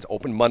locations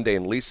open Monday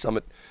in Lee's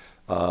Summit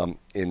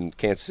in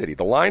Kansas City.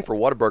 The line for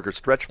Whataburger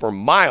stretched for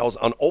miles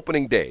on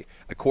opening day.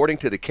 According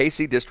to the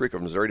KC District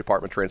of Missouri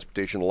Department of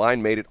Transportation, the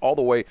line made it all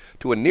the way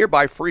to a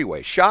nearby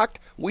freeway. Shocked?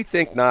 We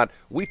think not.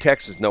 We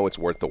Texans know it's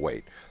worth the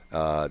wait.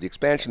 The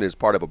expansion is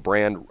part of a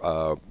brand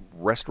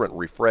restaurant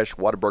refresh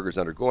Whataburger is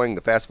undergoing.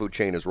 The fast food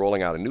chain is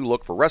rolling out a new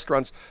look for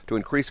restaurants to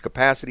increase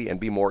capacity and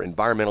be more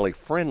environmentally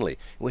friendly.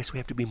 Yes, we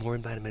have to be more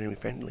environmentally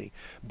friendly.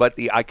 But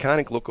the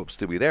iconic look will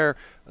still be there.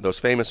 Those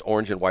famous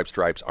orange and white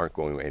stripes aren't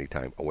going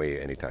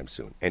away anytime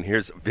soon. And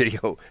here's a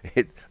video.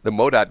 The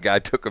MoDOT guy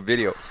took a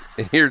video.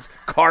 And here's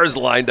cars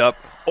lined up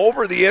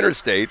over the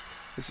interstate.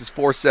 This is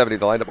 470.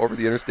 They lined up over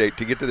the interstate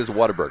to get to this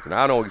Whataburger.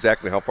 Now, I don't know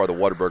exactly how far the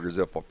Whataburger is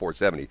up for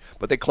 470,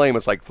 but they claim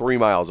it's like 3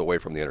 miles away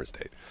from the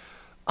interstate.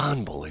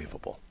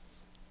 Unbelievable.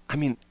 I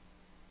mean,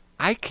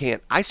 I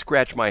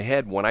scratch my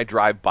head when I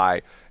drive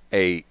by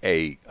a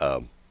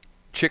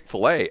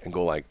Chick-fil-A and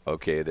go like,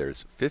 okay,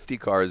 there's 50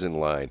 cars in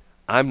line.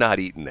 I'm not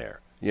eating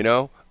there,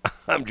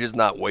 I'm just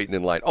not waiting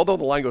in line. Although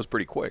the line goes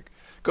pretty quick.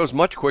 It goes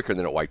much quicker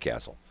than at White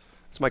Castle.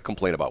 That's my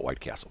complaint about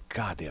White Castle.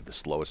 God, they have the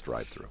slowest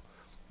drive-through.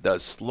 The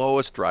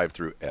slowest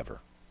drive-through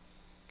ever.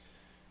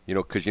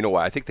 Because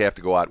I think they have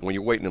to go out, when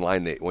you're waiting in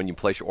line, when you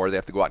place your order, they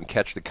have to go out and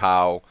catch the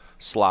cow,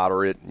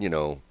 slaughter it,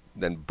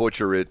 then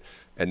butcher it,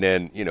 and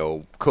then,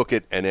 cook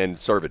it, and then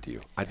serve it to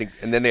you. I think,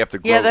 and then they have to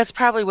grow. Yeah, that's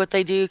probably what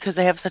they do because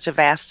they have such a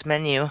vast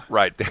menu.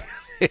 Right.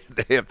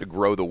 They have to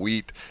grow the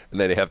wheat, and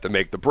then they have to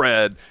make the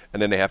bread,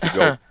 and then they have to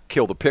go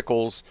kill the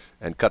pickles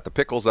and cut the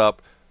pickles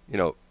up.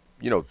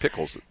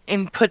 Pickles.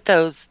 And put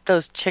those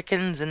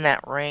chickens in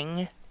that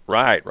ring.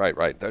 Right.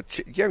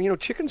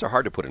 Chickens are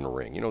hard to put in a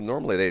ring.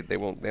 Normally they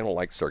don't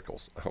like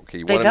circles. Okay,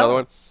 you They want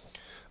another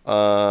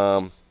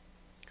don't. one?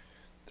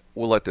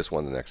 We'll let this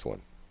one the next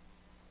one.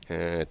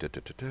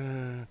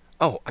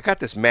 Oh, I got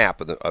this map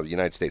of the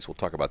United States. We'll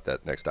talk about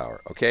that next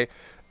hour, okay?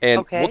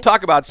 And we'll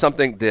talk about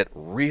something that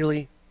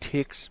really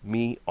ticks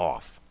me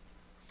off.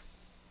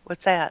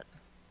 What's that?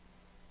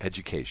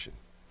 Education.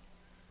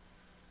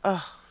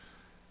 Oh,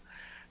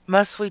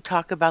 must we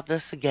talk about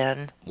this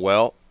again?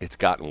 Well, it's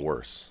gotten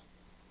worse.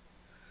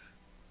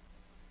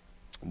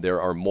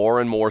 There are more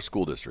and more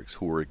school districts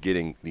who are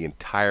getting the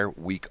entire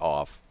week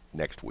off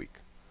next week.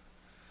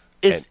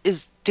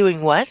 Is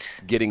doing what?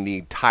 Getting the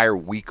entire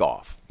week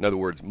off. In other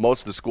words,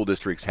 most of the school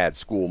districts had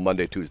school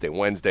Monday, Tuesday,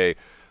 Wednesday.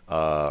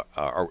 Most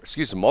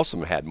of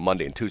them had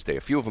Monday and Tuesday.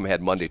 A few of them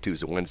had Monday,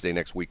 Tuesday, Wednesday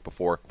next week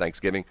before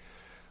Thanksgiving.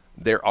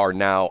 There are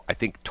now, I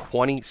think,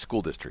 20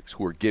 school districts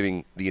who are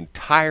giving the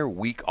entire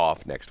week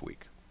off next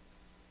week.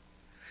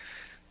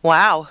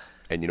 Wow.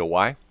 And you know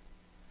why?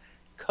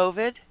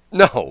 COVID?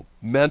 No,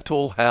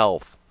 mental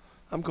health.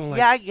 I'm going like,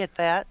 yeah, I get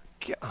that.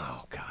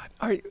 Oh God,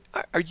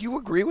 are you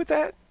agree with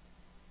that?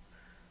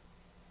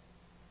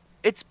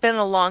 It's been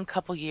a long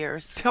couple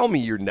years. Tell me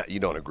you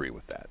don't agree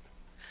with that.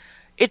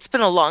 It's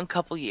been a long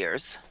couple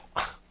years.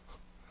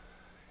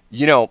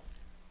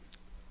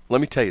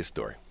 Let me tell you a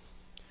story.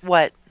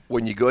 What?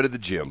 When you go to the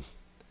gym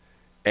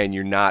and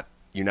you're not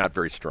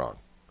very strong,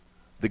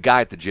 the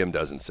guy at the gym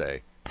doesn't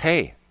say,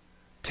 "Hey,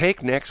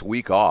 take next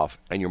week off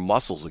and your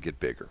muscles will get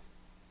bigger."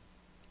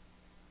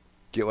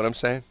 Get what I'm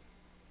saying?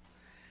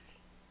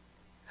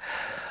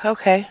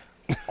 Okay.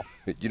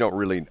 You don't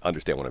really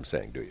understand what I'm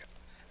saying, do you?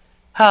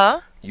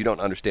 Huh? You don't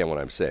understand what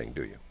I'm saying,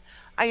 do you?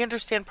 I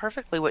understand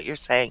perfectly what you're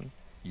saying.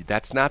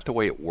 That's not the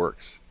way it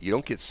works. You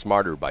don't get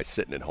smarter by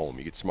sitting at home.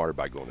 You get smarter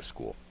by going to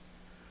school.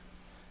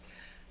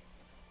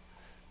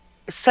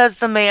 Says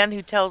the man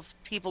who tells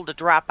people to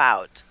drop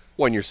out.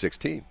 When you're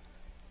 16.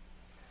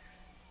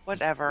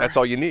 Whatever. That's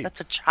all you need.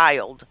 That's a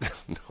child.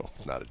 No,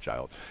 it's not a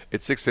child.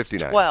 It's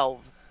 6:59. 12.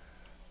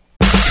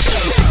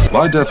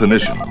 By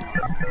definition,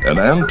 an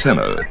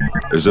antenna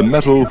is a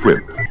metal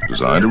whip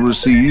designed to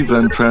receive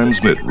and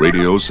transmit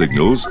radio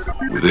signals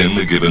within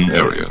a given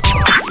area.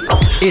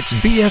 It's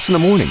BS in the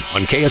Morning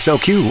on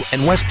KSLQ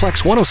and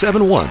Westplex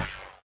 107.1.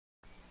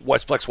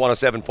 Westplex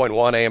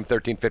 107.1 AM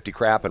 1350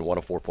 Crap and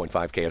 104.5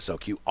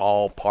 KSLQ,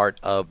 all part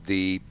of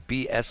the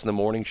BS in the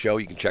Morning show.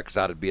 You can check us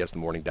out at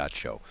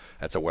bsinthemorning.show.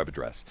 That's our web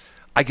address.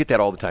 I get that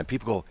all the time.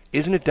 People go,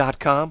 isn't it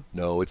 .com?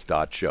 No, it's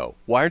 .show.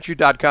 Why aren't you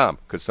 .com?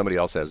 Because somebody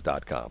else has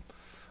 .com.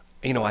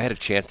 You know, I had a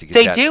chance to get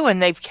They that. do,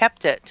 and they've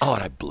kept it. Oh,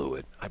 and I blew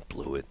it.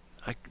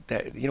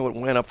 It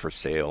went up for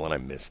sale, and I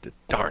missed it.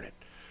 Darn it.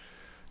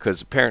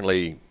 Because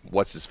apparently,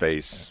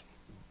 what's-his-face...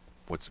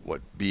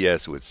 What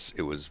BS was?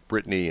 It was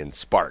Brittany and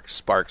Sparks.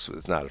 Sparks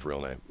was not his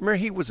real name. Remember,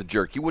 he was a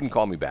jerk. He wouldn't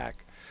call me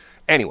back.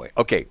 Anyway,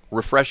 okay,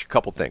 refresh a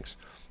couple things.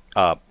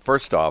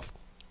 First off,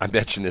 I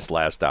mentioned this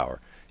last hour.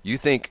 You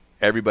think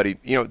everybody,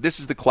 this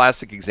is the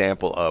classic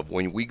example of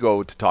when we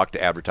go to talk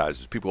to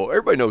advertisers, people go,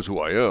 everybody knows who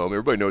I am.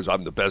 Everybody knows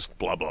I'm the best,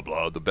 blah, blah,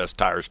 blah, the best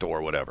tire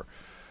store, whatever.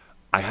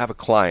 I have a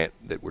client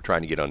that we're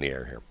trying to get on the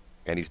air here,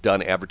 and he's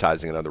done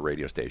advertising on other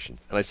radio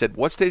stations. And I said,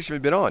 what station have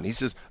you been on? He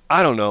says,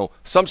 I don't know,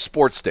 some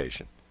sports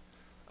station.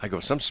 I go,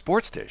 some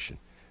sports station?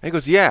 And he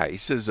goes, yeah. He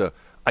says,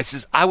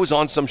 I was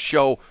on some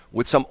show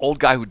with some old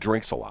guy who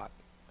drinks a lot.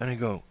 And I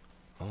go,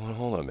 oh,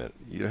 hold on a minute.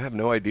 You have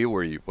no idea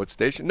what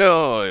station?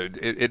 No,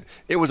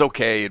 it was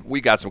okay. We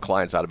got some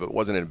clients out of it. It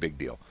wasn't a big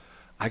deal.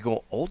 I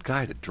go, old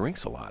guy that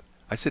drinks a lot.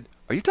 I said,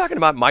 are you talking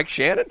about Mike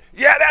Shannon?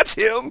 Yeah, that's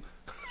him.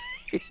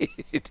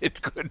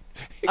 It couldn't.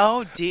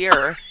 Oh,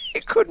 dear. He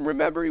couldn't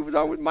remember he was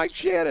on with Mike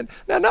Shannon.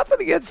 Now, nothing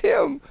against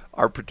him,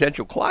 our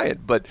potential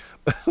client, but,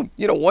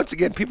 once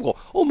again, people go,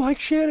 oh,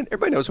 Mike Shannon.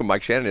 Everybody knows who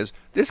Mike Shannon is.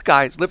 This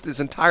guy's lived his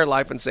entire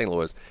life in St.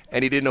 Louis,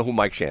 and he didn't know who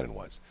Mike Shannon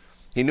was.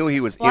 He knew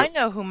he was... Well, I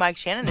know who Mike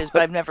Shannon is,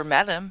 but I've never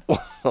met him.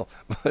 Well,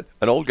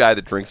 an old guy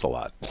that drinks a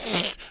lot.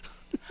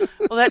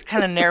 Well, that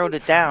kind of narrowed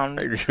it down.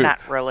 Not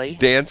really.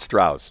 Dan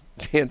Strauss.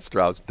 Dan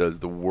Strauss does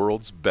the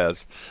world's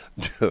best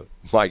to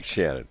Mike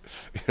Shannon.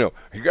 You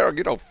got to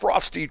get a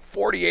Frosty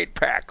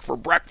 48-pack for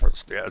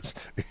breakfast. Yes.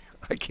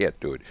 I can't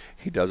do it.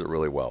 He does it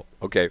really well.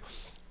 Okay.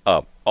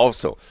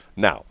 Also,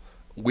 now,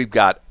 we've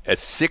got a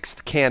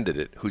sixth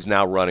candidate who's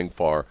now running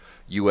for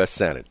U.S.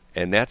 Senate,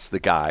 and that's the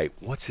guy,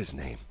 what's his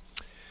name?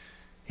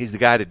 He's the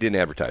guy that didn't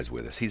advertise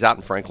with us. He's out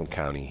in Franklin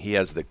County. He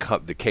has the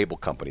cable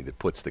company that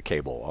puts the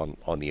cable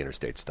on the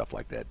interstate, stuff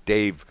like that.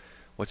 Dave,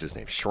 what's his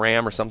name?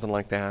 Schramm or something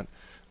like that?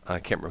 I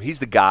can't remember. He's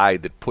the guy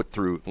that put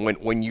through,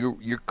 when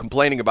you're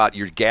complaining about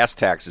your gas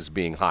taxes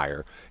being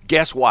higher,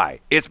 guess why?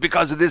 It's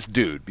because of this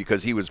dude,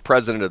 because he was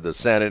president of the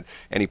Senate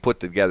and he put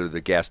together the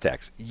gas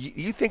tax.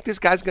 You think this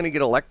guy's going to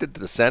get elected to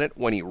the Senate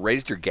when he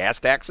raised your gas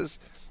taxes?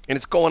 And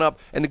it's going up.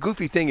 And the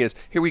goofy thing is,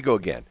 here we go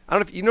again. I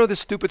don't know if you know this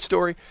stupid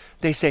story.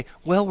 They say,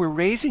 well, we're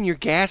raising your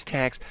gas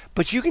tax,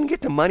 but you can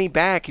get the money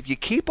back if you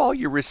keep all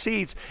your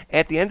receipts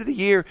at the end of the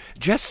year.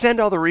 Just send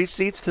all the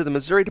receipts to the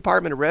Missouri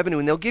Department of Revenue,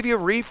 and they'll give you a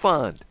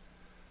refund.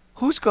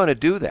 Who's going to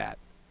do that?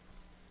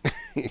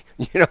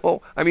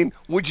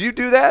 Would you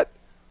do that?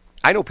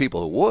 I know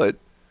people who would,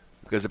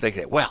 because if they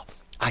say, well,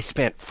 I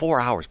spent 4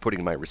 hours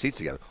putting my receipts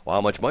together. Well,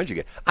 how much money did you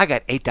get? I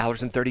got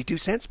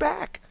 $8.32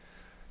 back.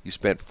 You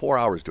spent 4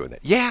 hours doing that.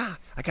 Yeah,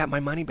 I got my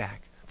money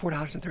back,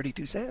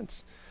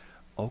 $4.32.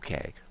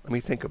 Okay, let me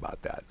think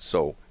about that.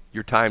 So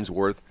your time's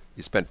worth,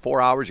 you spent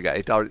 4 hours, you got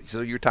 $8, so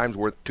your time's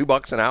worth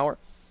 $2 an hour?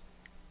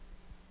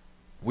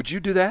 Would you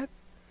do that?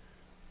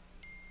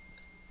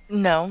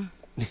 No,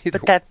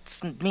 but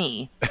that's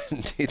me.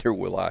 Neither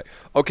will I.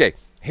 Okay,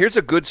 here's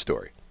a good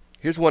story.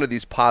 Here's one of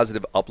these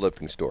positive,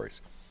 uplifting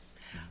stories.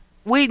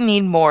 We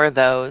need more of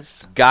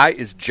those. Guy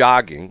is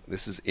jogging.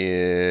 This is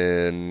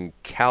in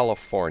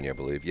California, I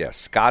believe. Yes,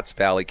 Scotts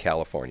Valley,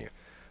 California.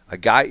 A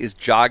guy is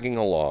jogging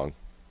along,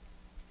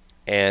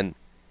 and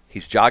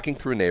he's jogging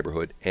through a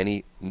neighborhood, and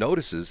he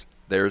notices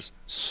there's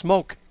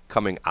smoke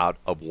coming out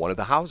of one of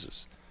the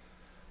houses.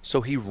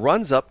 So he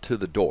runs up to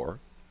the door.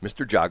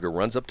 Mr. Jogger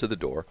runs up to the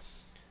door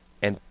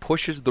and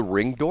pushes the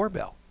Ring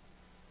doorbell.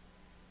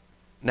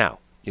 Now,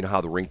 you know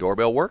how the Ring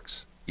doorbell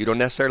works? You don't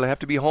necessarily have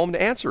to be home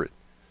to answer it.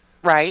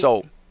 Right.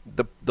 So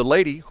the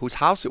lady whose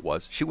house it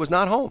was, she was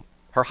not home.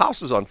 Her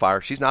house is on fire.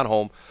 She's not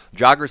home.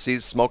 Jogger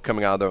sees smoke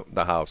coming out of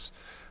the house,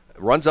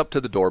 runs up to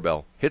the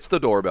doorbell, hits the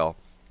doorbell,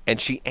 and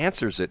she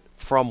answers it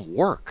from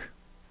work.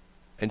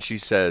 And she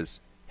says,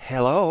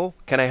 hello,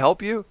 can I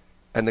help you?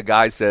 And the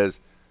guy says,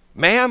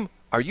 ma'am,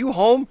 are you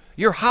home?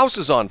 Your house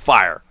is on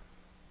fire.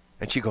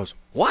 And she goes,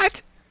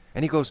 what?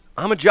 And he goes,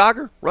 I'm a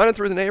jogger running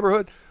through the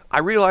neighborhood. I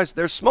realize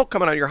there's smoke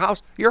coming out of your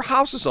house. Your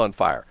house is on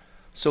fire.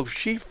 So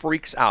she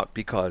freaks out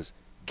because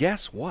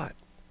guess what?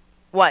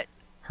 What?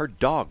 Her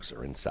dogs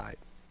are inside.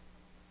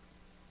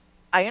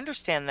 I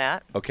understand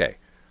that. Okay,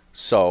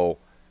 so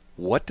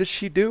what does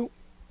she do?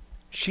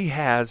 She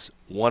has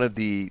one of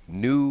the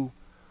new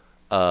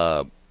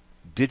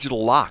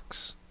digital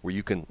locks where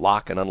you can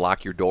lock and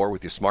unlock your door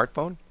with your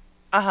smartphone.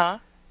 Uh-huh.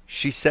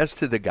 She says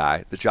to the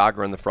guy, the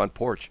jogger on the front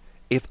porch,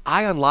 if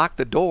I unlock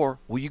the door,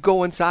 will you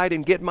go inside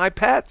and get my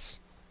pets?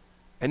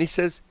 And he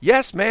says,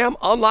 yes, ma'am,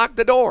 unlock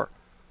the door.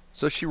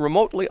 So she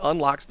remotely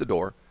unlocks the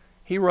door.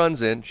 He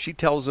runs in. She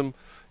tells him,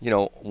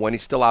 when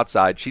he's still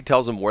outside, she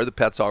tells him where the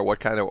pets are, what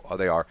kind of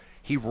they are.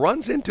 He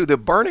runs into the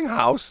burning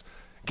house,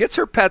 gets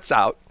her pets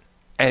out,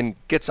 and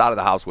gets out of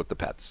the house with the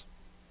pets.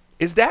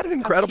 Is that an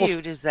incredible? How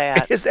cute is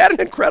that? Is that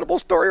an incredible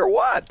story or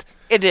what?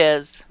 It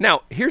is.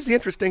 Now, here's the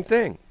interesting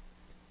thing.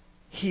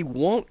 He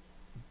won't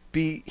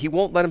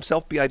let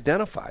himself be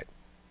identified.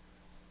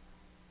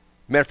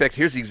 Matter of fact,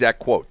 here's the exact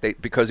quote,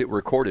 because it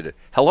recorded it.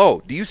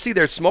 Hello, do you see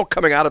there's smoke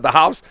coming out of the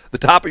house? The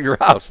top of your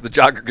house. The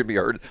jogger could be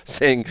heard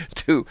saying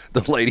to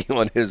the lady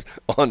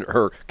on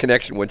her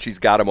connection when she's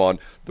got him on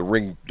the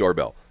Ring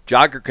doorbell.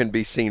 Jogger can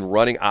be seen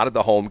running out of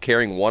the home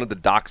carrying one of the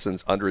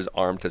dachshunds under his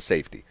arm to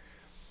safety.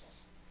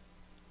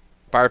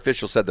 Fire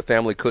officials said the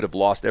family could have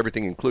lost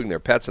everything, including their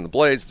pets in the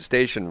blaze, the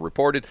station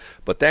reported,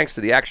 but thanks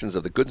to the actions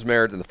of the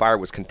goodsman, the fire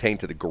was contained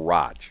to the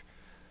garage.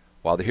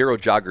 While the hero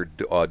jogger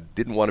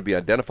didn't want to be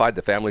identified,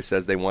 the family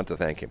says they want to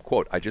thank him.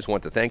 Quote, I just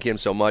want to thank him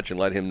so much and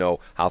let him know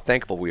how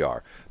thankful we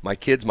are. My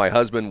kids, my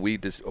husband, we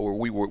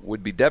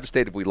would be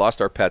devastated if we lost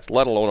our pets,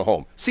 let alone a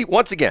home. See,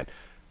 once again,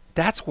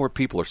 that's where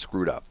people are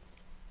screwed up.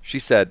 She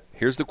said,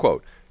 here's the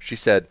quote. She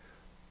said,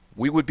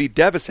 we would be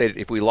devastated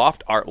if we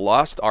lost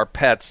our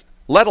pets,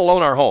 let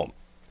alone our home.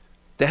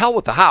 The hell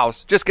with the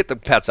house, just get the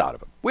pets out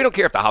of it. We don't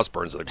care if the house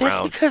burns to the ground.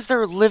 That's because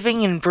they're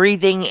living and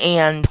breathing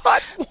and...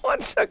 But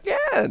once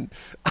again,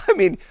 I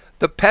mean,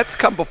 the pets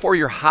come before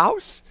your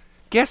house?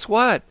 Guess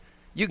what?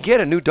 You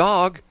get a new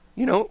dog.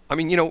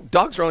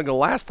 Dogs are only going to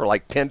last for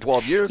like 10,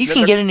 12 years. You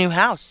can get a new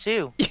house,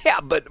 too. Yeah,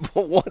 but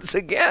once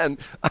again,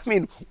 I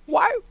mean,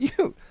 why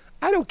you?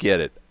 I don't get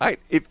it.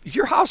 If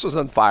your house was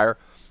on fire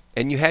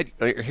and you had...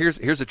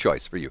 Here's a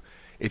choice for you.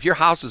 If your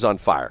house is on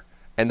fire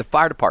and the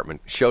fire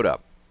department showed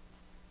up,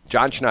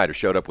 John Schneider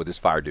showed up with his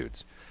fire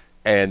dudes.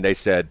 And they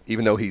said,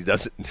 even though he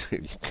doesn't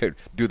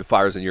do the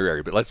fires in your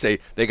area, but let's say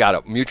they got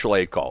a mutual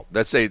aid call.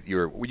 Let's say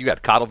you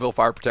got Cottleville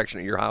Fire Protection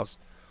at your house.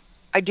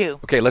 I do.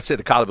 Okay, let's say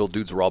the Cottleville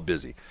dudes were all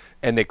busy,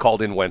 and they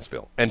called in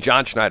Wentzville. And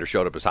John Schneider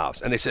showed up at his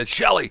house, and they said,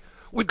 Shelley,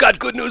 we've got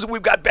good news and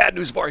we've got bad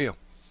news for you.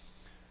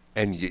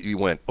 And you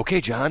went,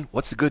 okay, John,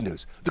 what's the good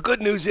news? The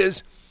good news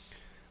is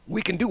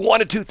we can do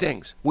one of two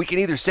things. We can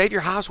either save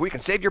your house or we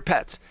can save your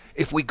pets.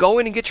 If we go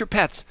in and get your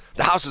pets,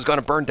 the house is going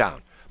to burn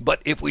down. But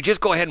if we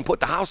just go ahead and put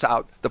the house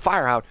out, the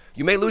fire out,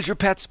 you may lose your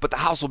pets, but the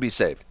house will be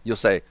saved. You'll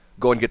say,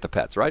 go and get the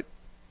pets, right?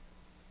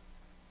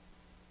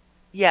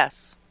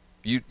 Yes.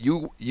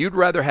 You'd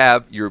rather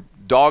have your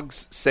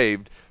dogs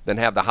saved than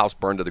have the house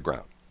burned to the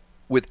ground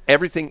with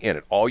everything in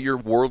it, all your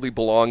worldly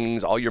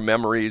belongings, all your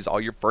memories, all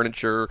your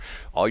furniture,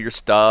 all your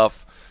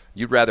stuff.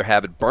 You'd rather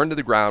have it burned to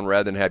the ground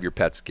rather than have your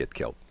pets get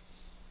killed.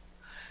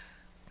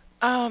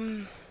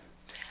 The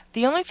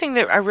only thing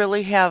that I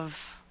really have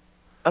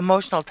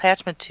emotional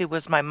attachment to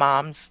was my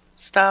mom's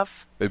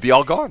stuff. It'd be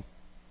all gone.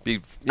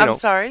 I'm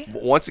sorry?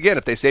 Once again,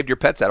 if they saved your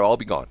pets, that'd all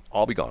be gone.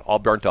 All be gone. All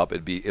burnt up.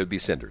 It'd be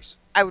cinders.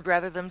 I would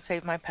rather them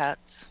save my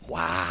pets.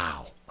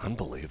 Wow.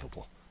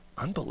 Unbelievable.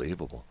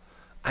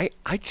 I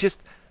just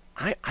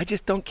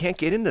can't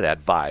get into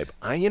that vibe.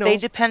 They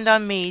depend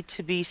on me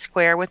to be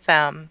square with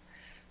them.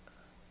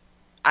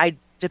 I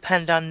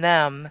depend on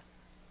them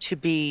to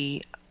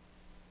be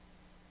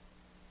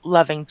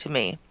loving to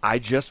me. I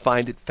just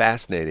find it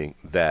fascinating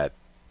that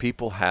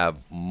people have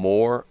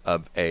more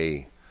of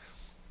a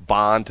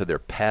bond to their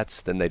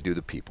pets than they do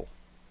the people,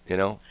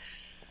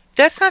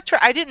 That's not true.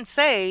 I didn't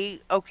say,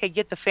 okay,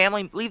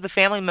 leave the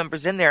family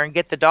members in there and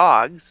get the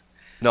dogs.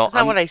 No, that's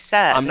not what I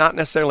said. I'm not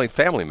necessarily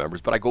family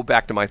members, but I go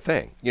back to my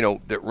thing.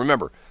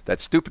 Remember,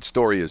 that stupid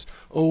story is,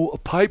 a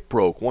pipe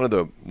broke, one of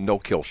the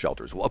no-kill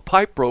shelters. Well, a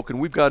pipe broke, and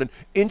we've got an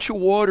inch of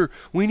water.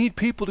 We need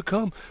people to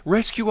come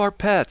rescue our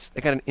pets. They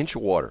got an inch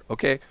of water,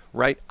 okay?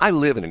 Right? I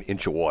live in an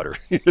inch of water.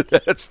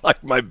 That's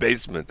like my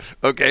basement,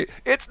 okay?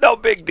 It's no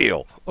big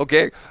deal,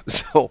 okay?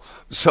 So,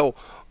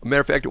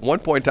 matter of fact, at one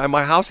point in time,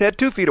 my house had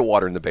 2 feet of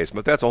water in the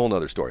basement. That's a whole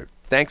other story.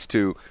 Thanks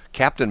to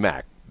Captain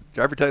Mac.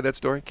 Did I ever tell you that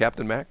story,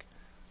 Captain Mac?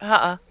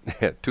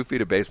 2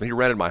 feet of basement. He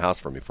rented my house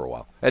for me for a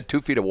while. I had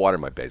 2 feet of water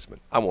in my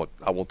basement. I won't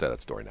tell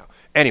that story now.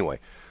 Anyway,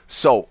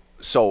 so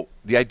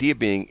the idea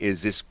being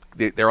is this: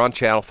 they're on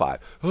Channel 5.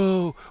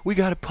 Oh, we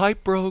got a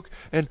pipe broke,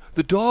 and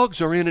the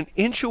dogs are in an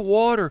inch of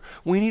water.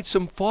 We need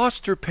some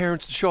foster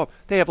parents to show up.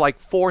 They have like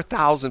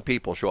 4,000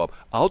 people show up.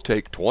 I'll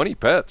take 20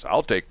 pets.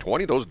 I'll take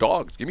 20 of those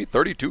dogs. Give me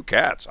 32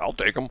 cats. I'll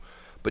take them.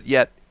 But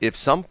yet, if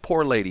some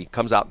poor lady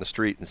comes out in the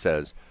street and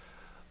says,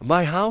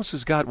 my house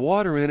has got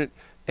water in it,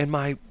 and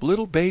my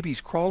little baby's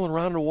crawling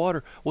around in the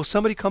water, will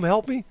somebody come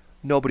help me?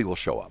 Nobody will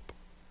show up.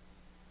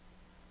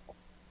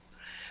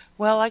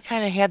 Well, I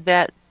kind of had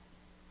that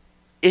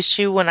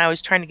issue when I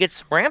was trying to get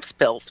some ramps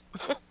built.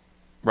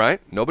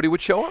 Right? Nobody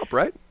would show up,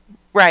 right?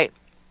 Right.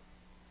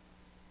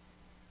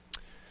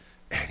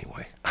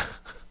 Anyway,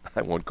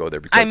 I won't go there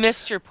because I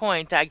missed your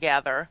point, I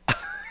gather.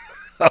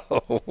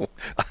 Oh,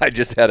 I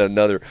just had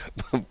another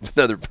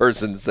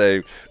person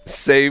say,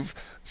 save,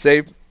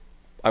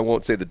 I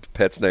won't say the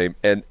pet's name,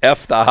 and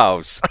F the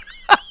house.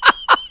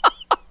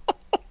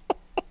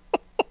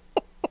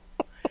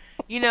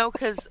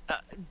 Because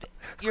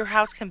your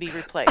house can be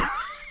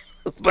replaced.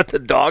 But the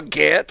dog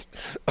can't.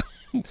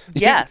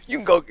 Yes. You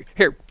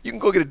can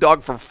go get a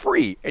dog for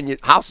free, and your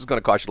house is going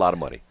to cost you a lot of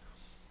money.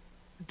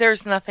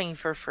 There's nothing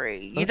for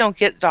free. You don't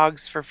get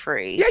dogs for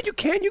free. Yeah, you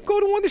can. You can go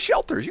to one of the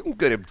shelters. You can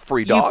get a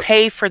free dog. You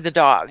pay for the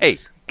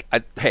dogs.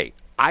 Hey,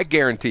 I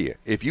guarantee you,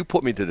 if you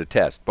put me to the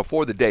test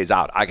before the day's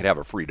out, I could have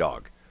a free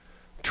dog.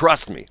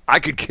 Trust me, I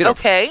could get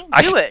Okay,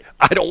 do it.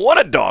 I don't want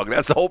a dog.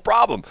 That's the whole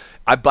problem.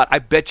 But I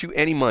bet you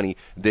any money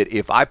that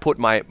if I put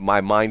my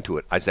mind to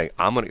it, I say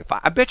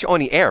I bet you on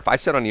the air. If I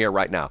said on the air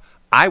right now,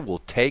 I will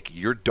take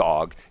your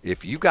dog.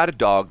 If you've got a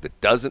dog that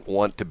doesn't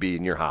want to be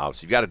in your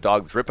house, you've got a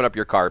dog that's ripping up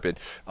your carpet,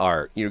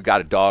 or you've got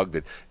a dog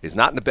that is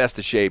not in the best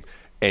of shape,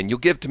 and you'll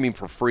give it to me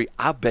for free,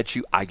 I'll bet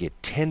you I get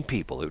 10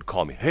 people who would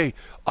call me, hey,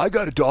 I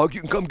got a dog,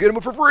 you can come get him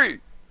for free.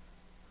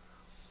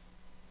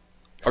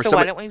 Or so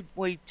why don't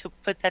we to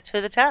put that to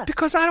the test?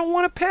 Because I don't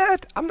want a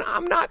pet. I'm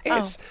not.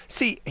 Oh.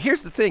 See,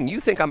 here's the thing. You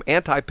think I'm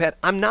anti-pet.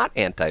 I'm not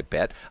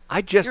anti-pet.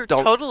 I just You're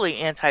don't. totally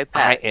anti-pet.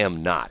 I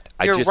am not.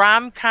 You're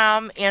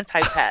rom-com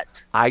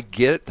anti-pet. I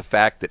get the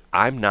fact that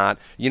I'm not.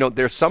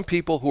 There's some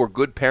people who are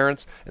good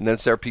parents, and then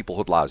there are people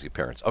who are lousy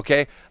parents.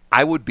 Okay,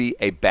 I would be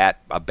a bad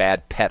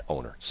pet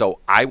owner. So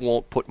I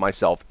won't put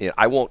myself in.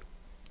 I won't,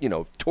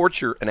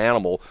 torture an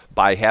animal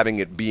by having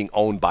it being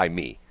owned by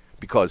me,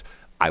 because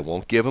I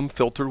won't give them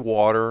filtered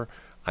water.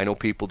 I know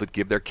people that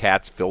give their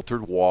cats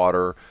filtered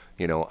water.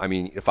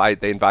 If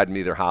they invited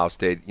me to their house,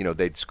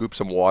 they'd scoop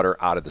some water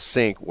out of the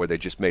sink where they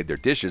just made their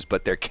dishes,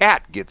 but their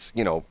cat gets,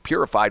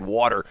 purified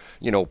water,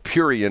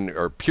 Puritan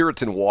or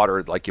Puritan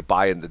water like you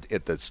buy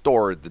at the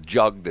store, the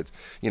jug that's,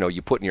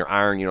 you put in your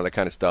iron, that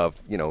kind of stuff,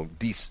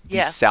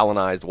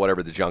 desalinized,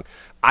 whatever the junk.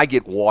 I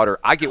get water.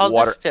 I get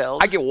water.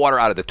 Distilled. I get water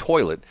out of the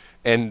toilet,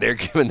 and they're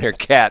giving their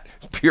cat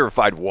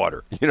purified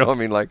water.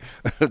 I'm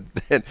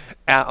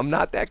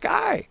not that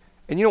guy.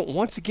 And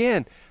once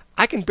again,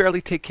 I can barely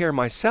take care of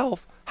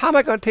myself. How am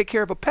I going to take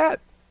care of a pet?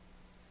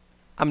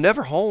 I'm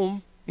never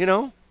home,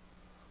 And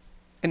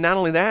not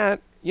only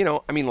that,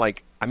 what am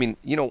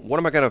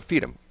I going to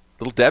feed them?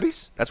 Little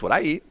Debbie's? That's what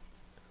I eat.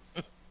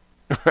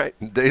 Right?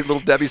 They Little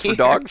Debbie's for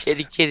dogs?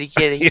 Kitty.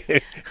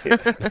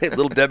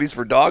 Little Debbie's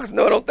for dogs?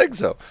 No, I don't think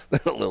so.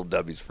 Little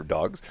Debbie's for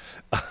dogs.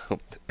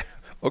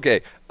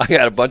 Okay, I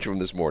got a bunch of them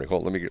this morning.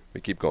 Hold on, let me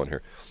keep going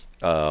here.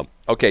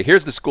 Okay,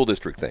 here's the school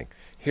district thing.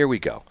 Here we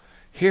go.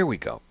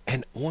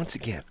 And once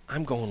again,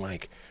 I'm going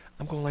like,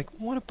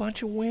 what a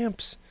bunch of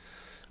wimps.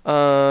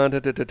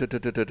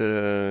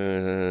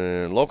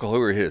 Local,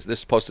 who are his?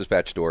 This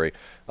Post-Dispatch story.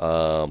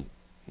 No,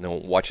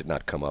 watch it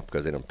not come up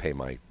because they don't pay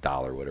my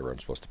dollar, whatever I'm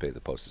supposed to pay the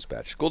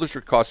Post-Dispatch. School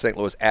district costs St.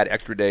 Louis add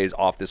extra days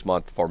off this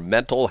month for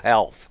mental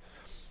health.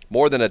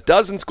 More than a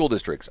dozen school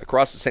districts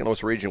across the St.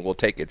 Louis region will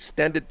take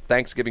extended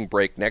Thanksgiving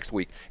break next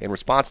week in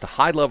response to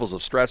high levels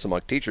of stress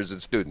among teachers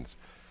and students.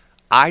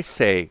 I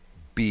say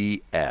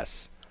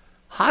BS.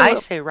 I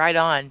say right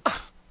on.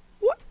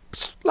 What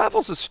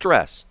levels of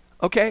stress?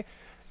 Okay,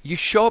 you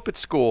show up at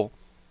school,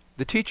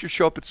 the teachers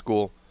show up at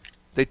school,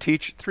 they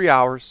teach 3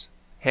 hours,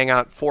 hang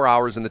out 4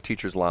 hours in the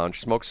teacher's lounge,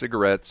 smoke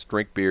cigarettes,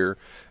 drink beer,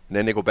 and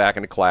then they go back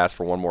into class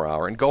for 1 more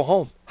hour and go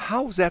home.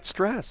 How is that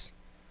stress?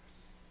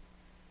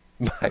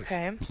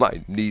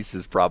 My niece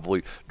is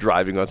probably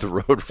driving on the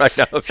road right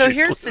now. So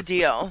here's the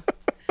deal.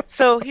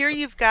 So here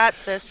you've got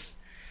this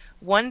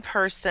one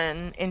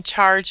person in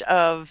charge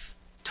of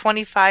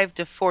 25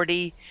 to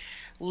 40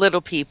 little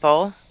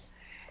people.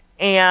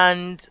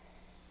 And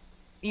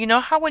you know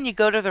how when you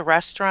go to the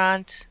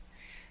restaurant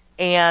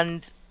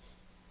and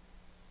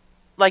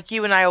like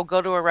you and I will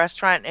go to a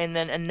restaurant and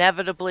then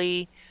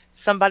inevitably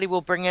somebody will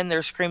bring in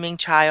their screaming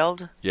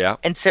child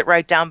and sit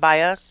right down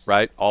by us?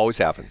 Right. Always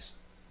happens.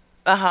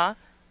 Uh-huh.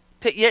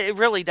 Yeah, it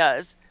really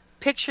does.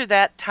 Picture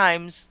that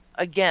times,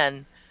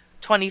 again,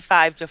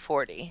 25 to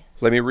 40.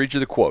 Let me read you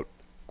the quote.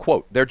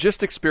 Quote, they're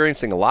just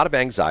experiencing a lot of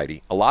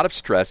anxiety, a lot of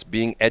stress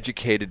being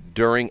educated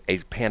during a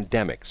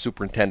pandemic,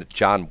 Superintendent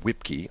John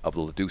Whipke of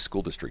the Ladue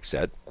School District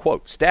said.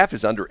 Quote, staff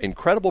is under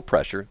incredible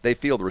pressure. They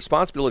feel the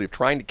responsibility of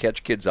trying to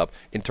catch kids up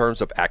in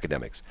terms of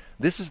academics.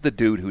 This is the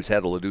dude who's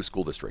head of Ladue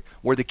School District,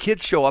 where the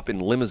kids show up in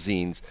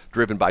limousines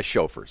driven by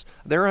chauffeurs.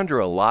 They're under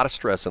a lot of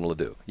stress in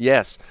Ladue.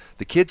 Yes,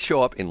 the kids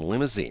show up in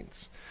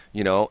limousines.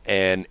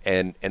 And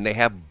they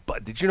have.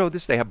 Did you know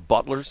this? They have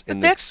butlers in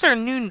that's their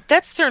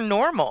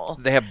normal.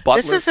 They have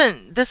butlers.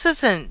 This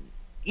isn't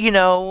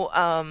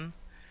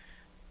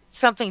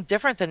something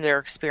different than they're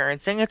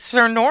experiencing. It's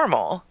their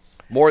normal.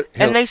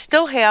 And they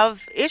still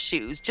have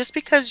issues. Just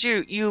because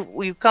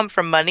you come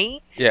from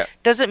money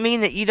doesn't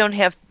mean that you don't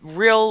have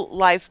real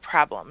life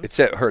problems. It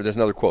said there's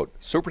another quote.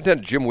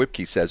 Superintendent Jim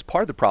Whipke says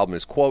part of the problem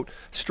is, quote,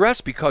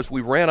 stress because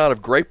we ran out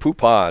of Grey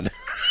Poupon.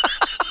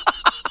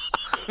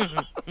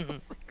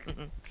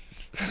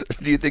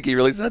 Do you think he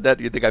really said that?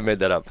 Do you think I made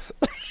that up?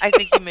 I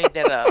think you made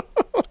that up.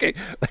 Okay,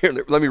 here,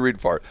 let me read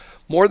part.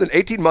 More than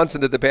 18 months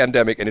into the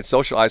pandemic and its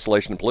social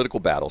isolation and political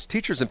battles,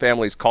 teachers and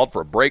families called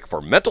for a break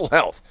for mental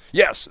health.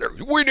 Yes,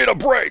 we need a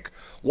break.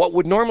 What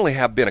would normally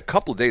have been a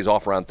couple of days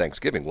off around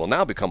Thanksgiving will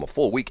now become a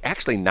full week,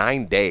 actually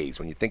 9 days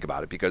when you think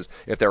about it, because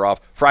if they're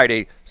off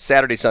Friday,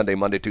 Saturday, Sunday,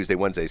 Monday, Tuesday,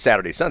 Wednesday,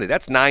 Saturday, Sunday,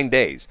 that's 9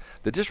 days.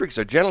 The districts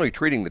are generally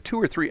treating the 2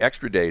 or 3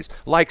 extra days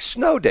like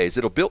snow days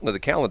that are built into the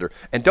calendar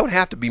and don't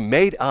have to be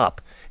made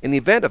up. In the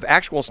event of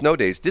actual snow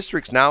days,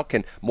 districts now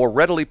can more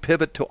readily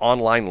pivot to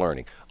online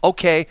learning.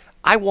 Okay,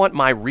 I want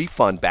my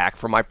refund back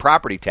for my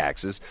property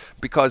taxes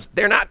because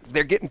they're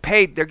getting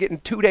paid, they're getting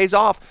 2 days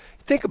off.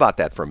 Think about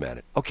that for a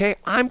minute, okay?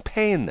 I'm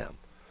paying them.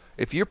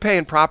 If you're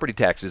paying property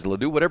taxes in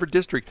Ladue, whatever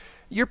district,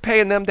 you're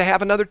paying them to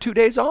have another 2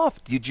 days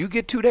off. Did you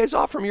get 2 days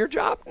off from your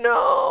job?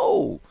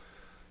 No.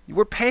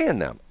 We're paying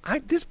them.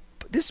 This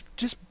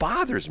just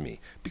bothers me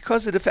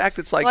because of the fact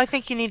it's like... Well, I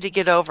think you need to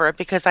get over it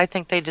because I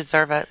think they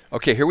deserve it.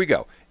 Okay, here we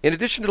go. In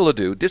addition to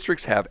Ladue,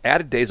 districts have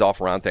added days off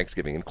around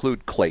Thanksgiving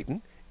include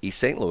Clayton, East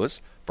St.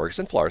 Louis,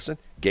 Ferguson-Florissant,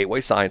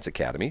 Gateway Science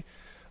Academy,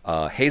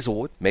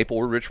 Hazelwood,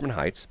 Maplewood, Richmond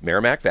Heights,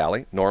 Merrimack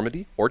Valley,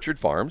 Normandy, Orchard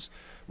Farms,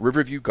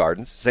 Riverview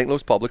Gardens, St.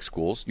 Louis Public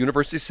Schools,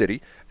 University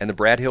City, and the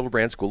Brad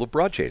Hildebrand School of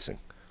Broadchasing.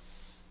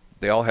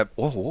 They all have...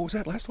 Whoa, what was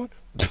that last one?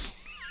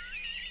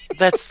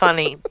 That's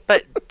funny.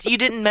 But you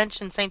didn't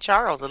mention St.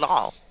 Charles at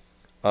all.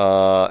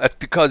 That's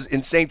because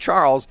in St.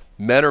 Charles,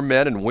 men are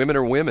men and women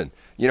are women.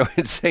 You know,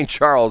 in St.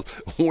 Charles,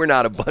 we're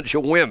not a bunch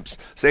of wimps.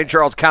 St.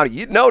 Charles County,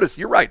 you notice,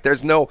 you're right.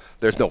 There's no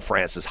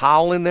Francis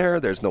Howell in there.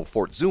 There's no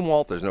Fort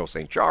Zumwalt. There's no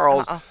St.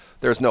 Charles.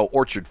 There's no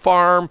Orchard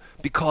Farm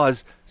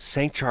because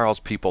St.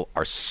 Charles people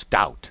are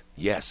stout.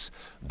 Yes,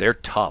 they're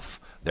tough.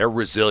 They're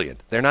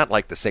resilient. They're not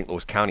like the St.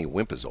 Louis County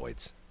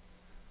wimpazoids.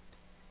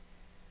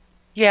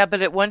 Yeah,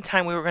 but at one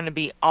time we were going to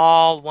be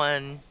all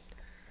one,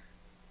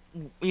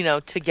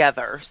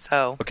 together.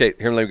 So okay,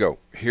 here, let me go.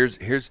 Here's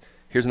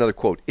another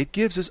quote. It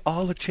gives us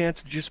all a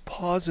chance to just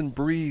pause and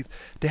breathe,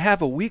 to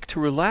have a week to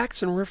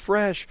relax and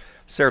refresh,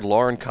 said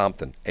Lauren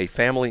Compton, a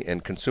family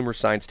and consumer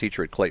science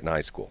teacher at Clayton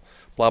High School.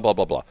 Blah, blah,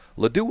 blah, blah.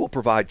 Ladue will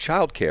provide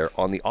child care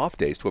on the off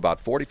days to about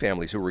 40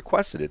 families who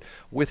requested it,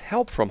 with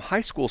help from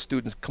high school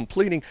students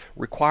completing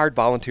required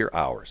volunteer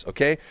hours.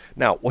 Okay?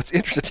 Now, what's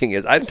interesting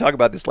is, I didn't talk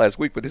about this last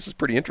week, but this is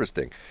pretty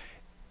interesting.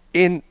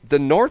 In the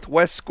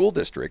Northwest School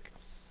District,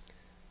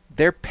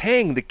 they're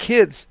paying the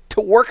kids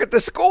to work at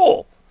the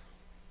school.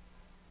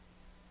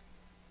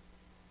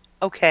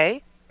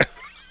 Okay.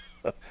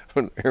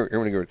 Let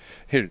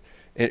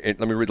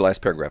me read the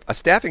last paragraph. A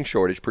staffing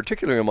shortage,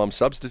 particularly among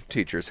substitute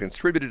teachers, has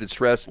contributed to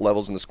stress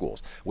levels in the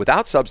schools.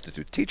 Without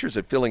substitutes, teachers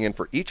are filling in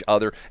for each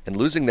other and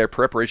losing their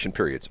preparation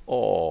periods.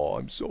 Oh,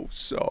 I'm so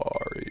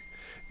sorry.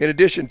 In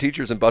addition,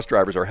 teachers and bus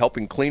drivers are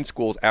helping clean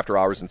schools after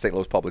hours in St.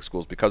 Louis public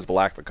schools because of a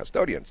lack of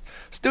custodians.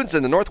 Students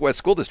in the Northwest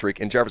School District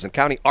in Jefferson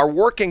County are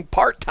working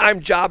part-time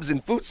jobs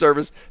in food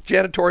service,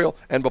 janitorial,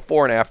 and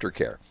before and after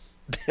care.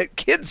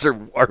 Kids are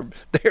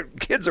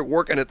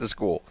working at the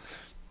school.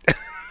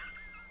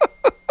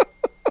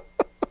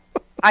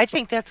 I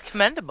think that's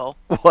commendable.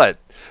 What?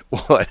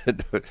 But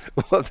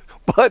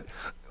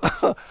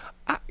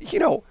you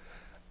know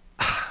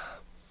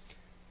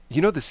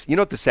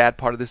what the sad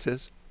part of this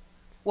is?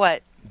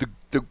 What?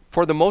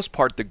 For the most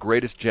part, the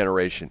greatest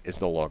generation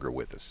is no longer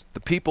with us. The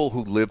people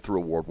who lived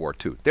through World War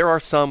II. There are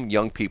some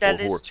young people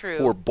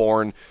who were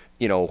born,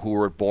 who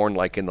were born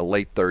like in the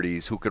late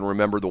 30s, who can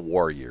remember the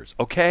war years.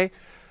 Okay?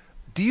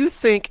 Do you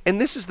think,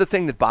 and this is the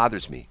thing that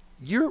bothers me,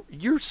 your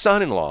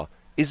son-in-law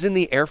is in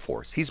the Air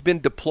Force. He's been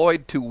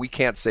deployed to we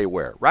can't say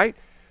where, right?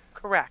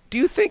 Correct. Do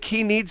you think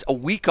he needs a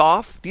week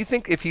off? Do you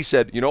think if he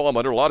said, I'm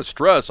under a lot of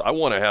stress, I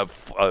want to have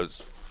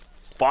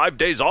 5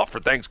 days off for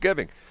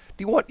Thanksgiving?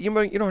 Do you want, you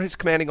know what his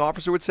commanding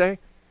officer would say?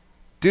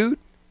 Dude,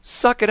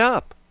 suck it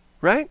up,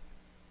 right?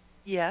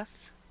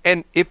 Yes.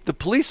 And if the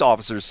police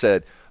officer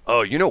said,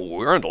 oh,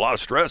 we're under a lot of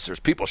stress, there's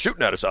people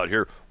shooting at us out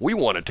here, we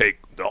want to take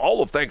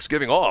all of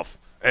Thanksgiving off.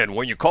 And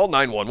when you call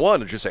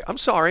 911 and just say, I'm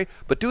sorry,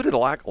 but due to a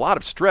lot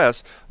of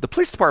stress, the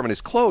police department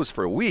is closed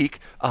for a week.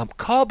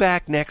 Call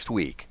back next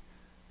week.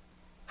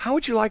 How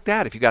would you like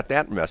that if you got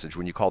that message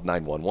when you called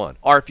 911?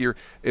 Or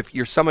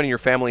if someone in your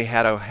family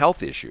had a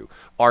health issue,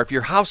 or if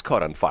your house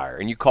caught on fire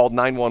and you called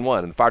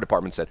 911 and the fire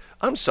department said,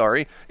 I'm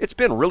sorry, it's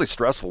been really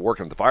stressful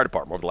working at the fire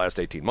department over the last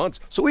 18 months,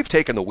 so we've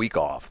taken the week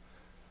off.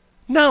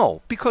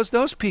 No, because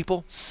those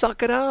people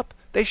suck it up.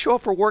 They show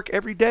up for work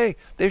every day.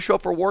 They show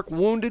up for work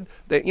wounded.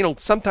 They,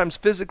 sometimes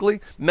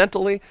physically,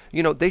 mentally.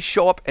 They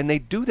show up and they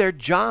do their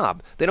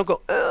job. They don't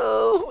go,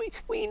 oh,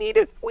 we need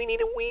a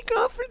week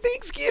off for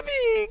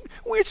Thanksgiving.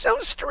 We're so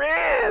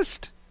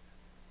stressed.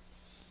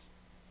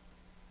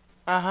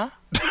 Uh-huh.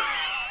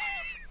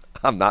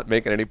 I'm not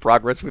making any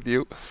progress with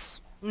you.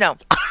 No.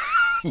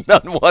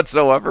 None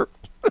whatsoever.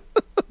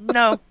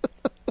 No.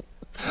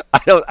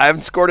 I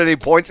haven't scored any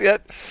points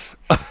yet.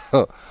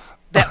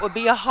 That would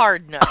be a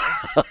hard no.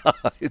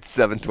 It's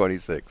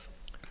 7:26.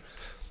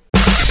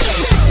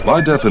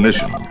 By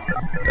definition,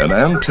 an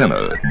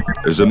antenna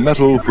is a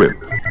metal whip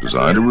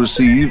designed to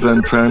receive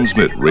and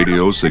transmit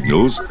radio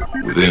signals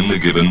within a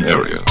given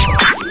area.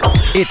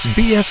 It's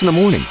BS in the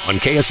Morning on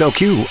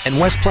KSLQ and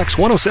Westplex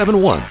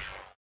 107.1.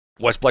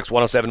 Westplex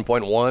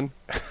 107.1.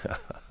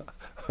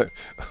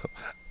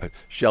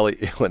 Shelly,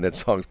 when that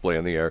song's playing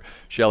on the air,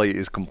 Shelly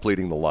is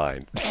completing the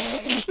line.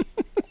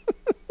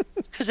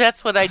 Because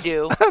that's what I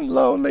do. I'm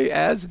lonely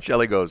as. And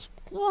Shelly goes,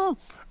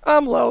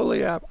 I'm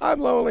lonely as. I'm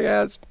lonely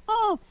as.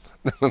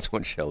 That's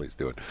what Shelly's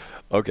doing.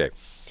 Okay.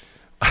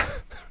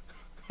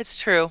 It's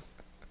true.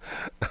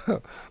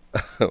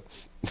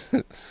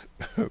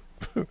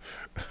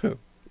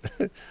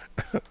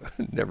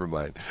 Never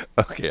mind.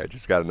 Okay, I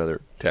just got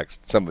another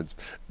text. Someone's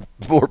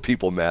more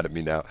people mad at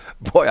me now.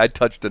 Boy, I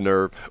touched a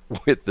nerve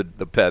with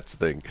the pets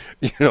thing.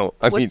 You know,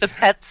 I mean, with the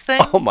pets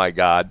thing. Oh my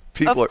God,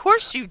 people. Of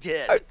course you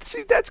did.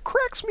 See, that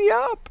cracks me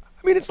up.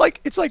 I mean, it's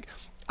like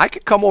I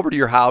could come over to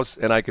your house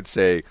and I could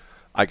say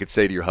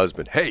to your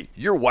husband, "Hey,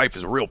 your wife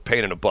is a real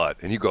pain in the butt,"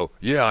 and you go,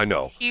 "Yeah, I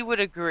know." He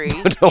would agree.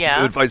 No,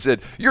 yeah. If I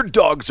said, "Your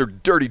dogs are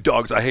dirty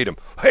dogs, I hate them,"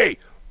 hey.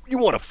 You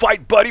want to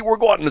fight, buddy? We're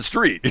going in the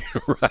street,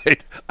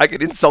 right? I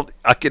could insult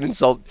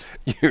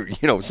you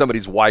know,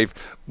 somebody's wife,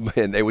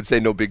 and they would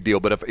say no big deal.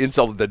 But if I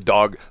insulted the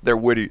dog, they're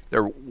witty.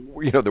 They're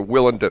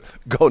willing to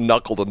go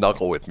knuckle to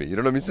knuckle with me. You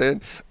know what I'm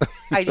saying?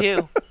 I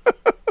do.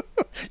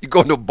 You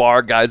go into a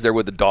bar, guys there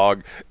with a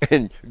dog,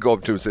 and you go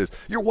up to him and says,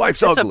 "Your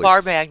wife's ugly." It's a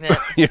bar magnet.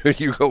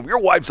 You go, "Your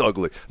wife's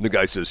ugly," and the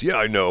guy says, "Yeah,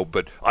 I know,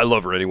 but I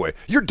love her anyway."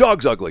 "Your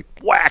dog's ugly."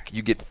 Whack!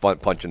 You get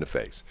punch in the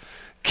face.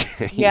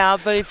 Yeah,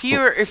 but if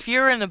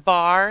you're in a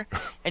bar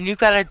and you've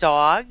got a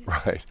dog,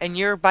 right, and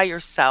you're by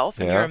yourself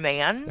and you're a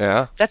man,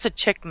 that's a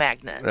chick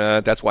magnet.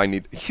 That's why I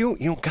need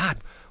God.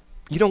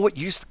 You know what?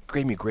 You just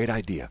gave me a great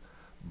idea.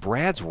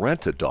 Brad's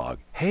Rent-A-Dog.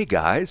 Hey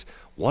guys,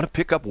 want to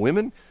pick up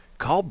women?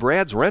 Call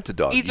Brad's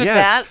Rent-A-Dog. Either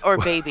that or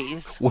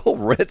babies. We'll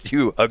rent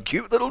you a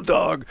cute little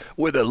dog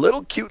with a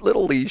little cute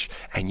little leash,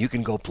 and you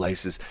can go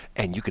places,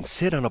 and you can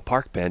sit on a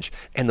park bench,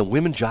 and the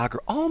women jogger,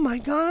 "Oh my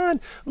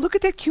God, look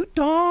at that cute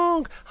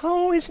dog.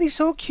 Oh, isn't he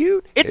so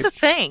cute?" It's a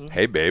thing.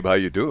 "Hey babe, how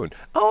you doing?"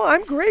 "Oh,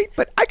 I'm great,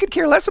 but I could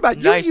care less about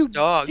you. Nice you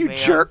dog, you man.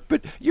 jerk,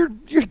 but your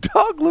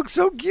dog looks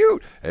so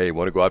cute." "Hey,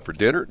 want to go out for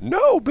dinner?"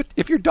 "No, but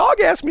if your dog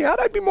asked me out,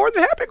 I'd be more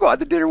than happy to go out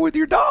to dinner with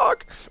your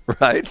dog."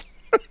 Right?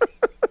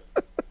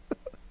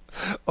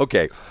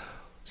 Okay,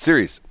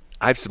 serious.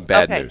 I have some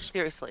bad news.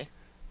 Seriously.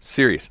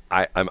 Serious.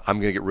 I'm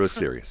going to get real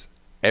serious.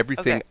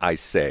 Everything Okay. I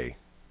say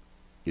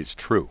is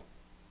true.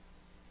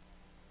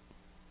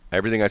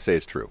 Everything I say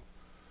is true.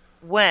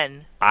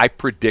 When? I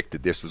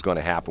predicted this was going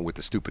to happen with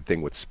the stupid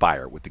thing with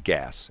Spire, with the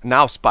gas.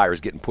 Now Spire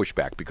is getting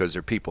pushback because there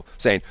are people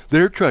saying,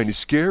 they're trying to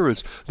scare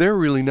us. They're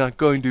really not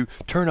going to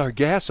turn our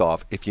gas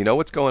off. If you know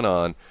what's going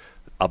on,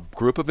 a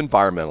group of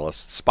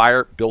environmentalists,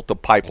 Spire built a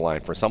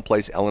pipeline for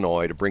someplace,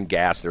 Illinois, to bring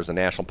gas. There's a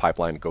national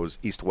pipeline that goes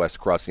east to west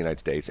across the United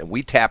States, and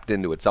we tapped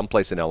into it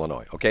someplace in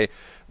Illinois, okay?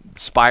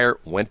 Spire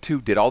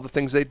did all the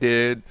things they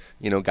did,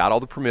 got all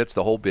the permits,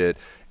 the whole bit,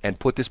 and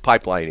put this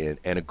pipeline in,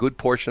 and a good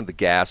portion of the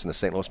gas in the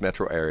St. Louis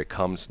metro area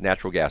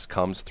natural gas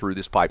comes through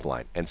this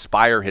pipeline. And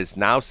Spire has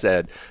now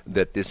said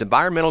that this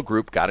environmental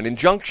group got an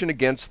injunction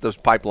against this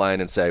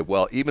pipeline and say,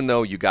 well, even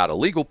though you got a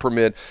legal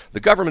permit, the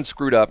government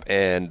screwed up,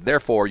 and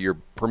therefore your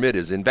permit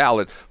is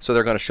invalid, so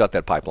they're going to shut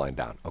that pipeline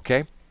down,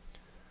 okay?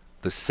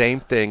 The same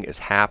thing is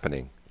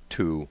happening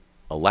to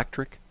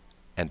electric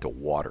and to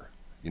water.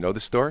 You know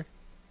this story?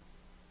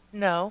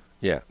 No.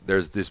 Yeah,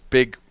 there's this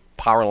big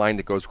power line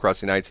that goes across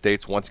the United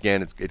States. Once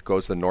again, it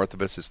goes to the north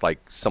of us. It's like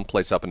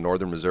someplace up in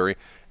northern Missouri.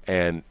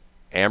 And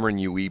Ameren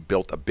UE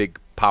built a big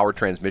power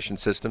transmission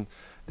system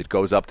that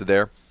goes up to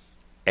there.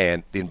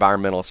 And the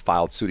environmentalists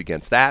filed suit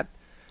against that,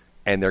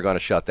 and they're going to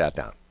shut that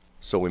down.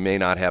 So we may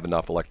not have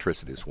enough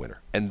electricity this winter.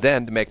 And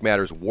then, to make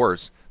matters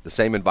worse, the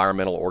same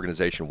environmental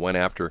organization went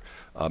after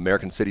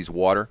American Cities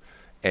Water,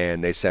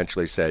 and they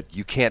essentially said,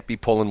 you can't be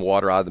pulling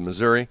water out of the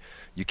Missouri.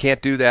 You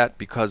can't do that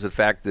because of the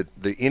fact that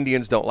the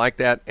Indians don't like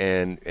that,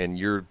 and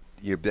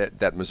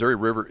that Missouri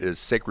River is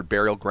sacred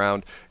burial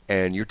ground,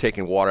 and you're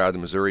taking water out of the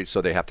Missouri,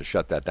 so they have to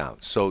shut that down.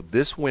 So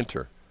this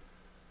winter,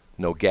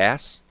 no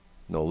gas,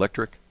 no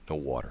electric, no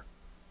water.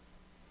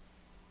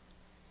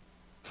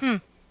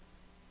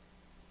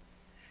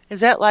 Is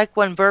that like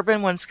one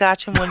bourbon, one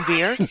scotch, and one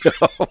beer?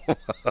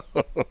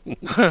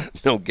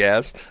 No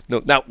gas.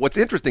 No. Now, what's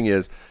interesting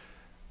is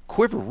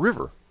Quiver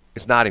River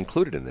is not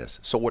included in this.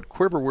 So what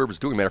Quiver River is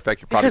doing, matter of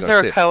fact, you're probably Because going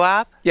to they're see a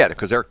co-op? Yeah,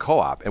 because they're a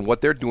co-op. And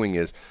what they're doing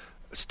is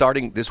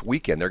starting this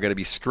weekend, they're going to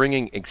be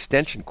stringing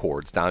extension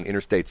cords down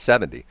Interstate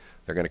 70.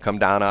 They're going to come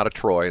down out of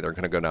Troy. They're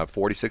going to go down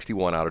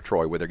 4061 out of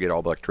Troy, where they get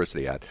all the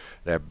electricity at.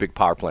 They have a big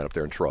power plant up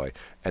there in Troy,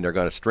 and they're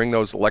going to string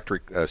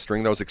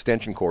those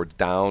extension cords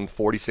down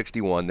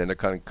 4061. Then they're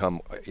going to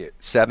come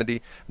 70,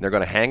 and they're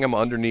going to hang them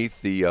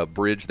underneath the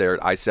bridge there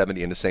at I-70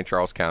 into St.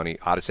 Charles County,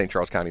 out of St.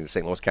 Charles County into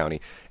St. Louis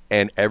County.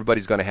 And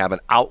everybody's going to have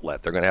an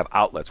outlet. They're going to have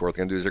outlets. What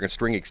they're going to do is they're going to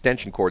string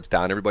extension cords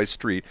down everybody's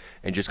street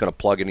and just going to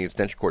plug in the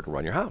extension cord and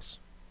run your house.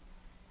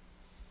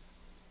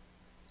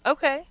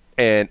 Okay.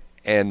 And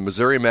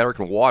Missouri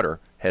American Water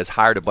has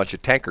hired a bunch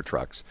of tanker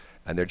trucks,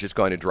 and they're just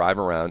going to drive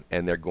around,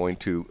 and they're going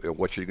to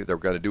they're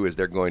going to do is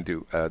they're going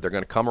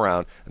to come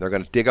around, and they're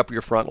going to dig up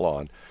your front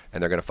lawn,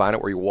 and they're going to find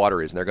out where your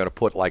water is, and they're going to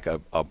put like a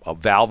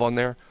valve on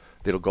there.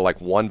 It'll go like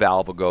one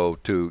valve will go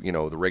to,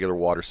 the regular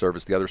water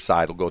service. The other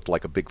side will go to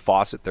like a big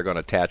faucet. They're going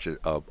to attach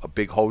a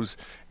big hose,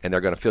 and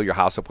they're going to fill your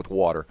house up with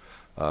water.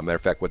 Matter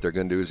of fact, what they're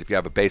going to do is if you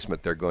have a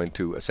basement, they're going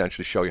to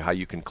essentially show you how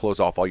you can close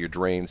off all your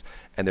drains,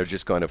 and they're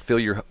just going to fill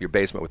your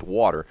basement with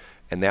water.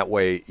 And that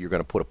way you're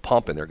going to put a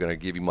pump in. They're going to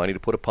give you money to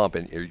put a pump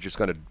in. You're just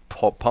going to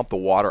pump the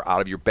water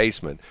out of your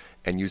basement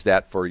and use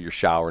that for your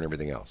shower and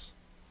everything else.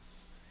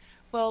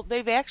 Well,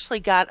 they've actually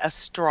got a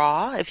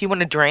straw if you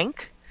want to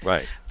drink.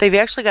 Right. They've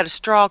actually got a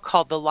straw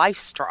called the Life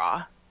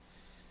Straw.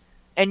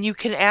 And you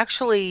can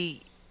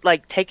actually,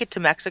 take it to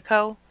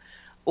Mexico,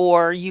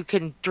 or you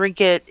can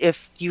drink it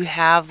if you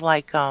have,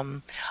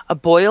 a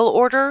boil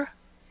order.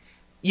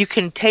 You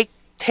can take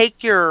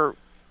your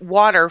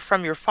water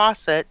from your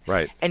faucet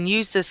and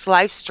use this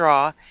Life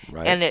Straw,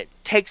 and it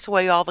takes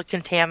away all the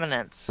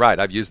contaminants. Right.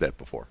 I've used that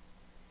before.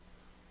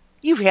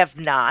 You have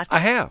not. I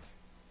have.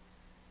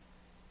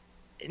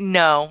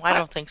 No, I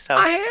don't think so.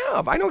 I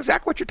have. I know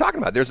exactly what you're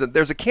talking about.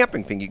 There's a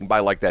camping thing you can buy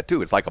like that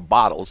too. It's like a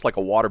bottle. It's like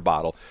a water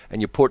bottle,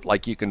 and you put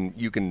you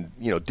can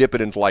dip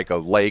it into like a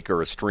lake or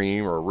a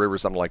stream or a river or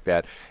something like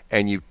that,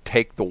 and you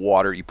take the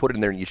water, you put it in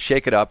there, and you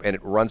shake it up, and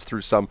it runs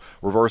through some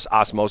reverse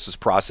osmosis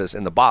process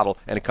in the bottle,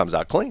 and it comes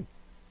out clean.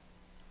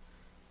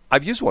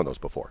 I've used one of those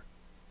before.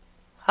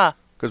 Huh.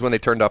 Because when they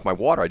turned off my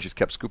water, I just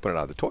kept scooping it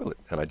out of the toilet,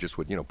 and I just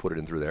would put it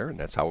in through there, and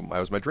that's how I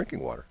was my drinking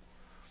water.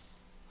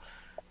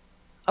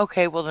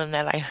 Okay, well then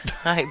that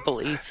I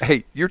believe.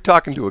 Hey, you're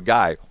talking to a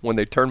guy. When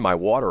they turned my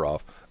water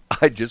off,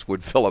 I just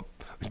would fill up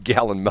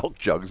gallon milk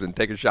jugs and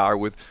take a shower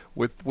with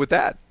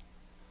that.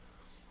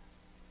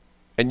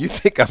 And you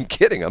think I'm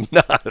kidding? I'm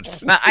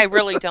not. I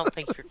really don't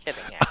think you're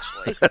kidding,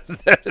 actually.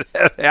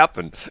 that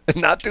happened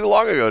not too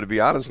long ago, to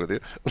be honest with you.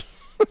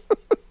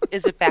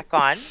 Is it back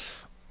on?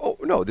 Oh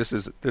no, this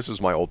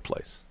was my old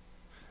place.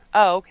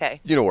 Oh,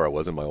 okay. You know where I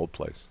was in my old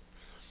place.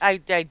 I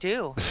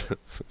do.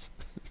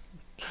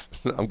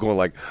 I'm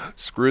going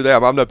screw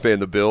that. I'm not paying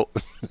the bill.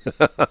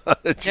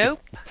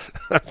 Nope.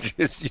 I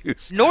just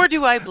use. Nor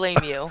do I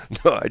blame you.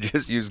 No, I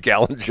just use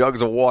gallon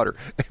jugs of water.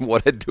 And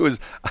what I'd do is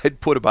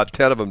I'd put about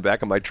 10 of them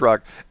back in my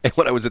truck. And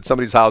when I was at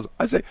somebody's house,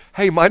 I'd say,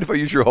 hey, mind if I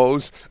use your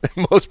hose?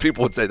 And most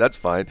people would say, that's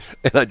fine.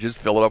 And I'd just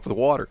fill it up with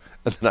water.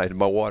 And then I had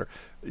my water.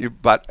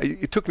 But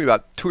it took me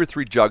about 2 or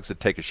 3 jugs to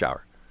take a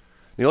shower.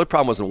 The only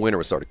problem was in the winter it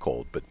was sort of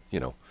cold, but,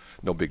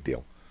 no big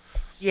deal.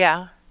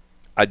 Yeah.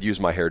 I'd use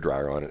my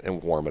hairdryer on it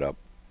and warm it up.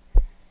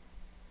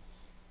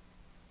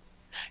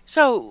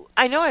 So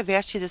I know I've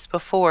asked you this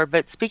before,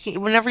 but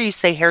whenever you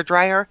say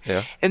hairdryer,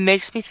 it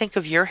makes me think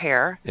of your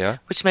hair,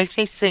 which makes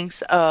me think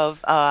of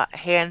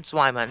Hans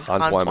Wyman.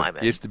 Hans Wyman.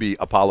 It used to be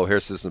Apollo Hair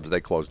Systems, but they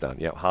closed down.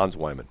 Yeah, Hans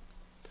Wyman.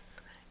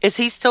 Is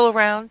he still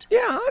around?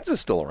 Yeah, Hans is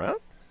still around.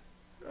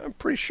 I'm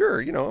pretty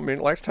sure.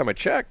 Last time I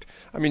checked,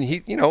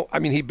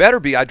 he better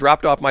be. I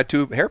dropped off my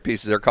 2 hair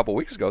pieces there a couple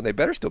weeks ago, and they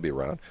better still be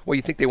around. Well,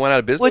 you think they went out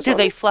of business? What, did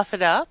they fluff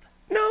it up?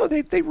 No,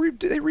 they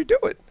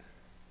redo it.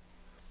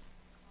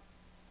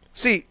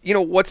 See,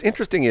 what's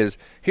interesting is,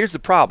 here's the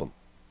problem,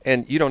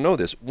 and you don't know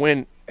this.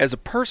 When, as a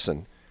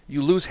person,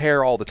 you lose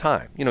hair all the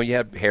time. You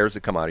have hairs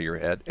that come out of your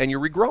head, and you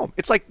regrow them.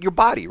 It's like your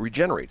body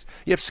regenerates.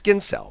 You have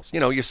skin cells.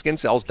 Your skin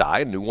cells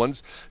die, and new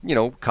ones,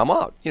 come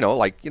out.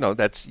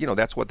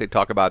 That's what they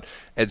talk about.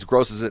 As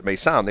gross as it may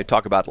sound, they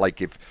talk about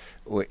if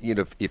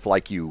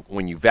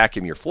when you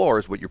vacuum your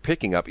floors, what you're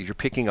picking up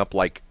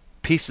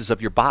pieces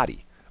of your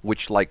body,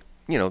 which you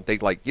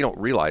don't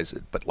realize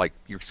it, but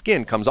your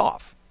skin comes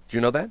off. Do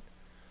you know that?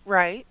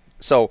 Right.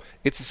 So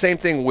it's the same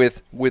thing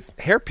with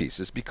hair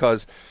pieces,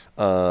 because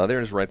there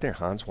it is right there,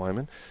 Hans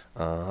Wyman.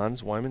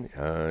 Hans Wyman,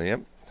 yep.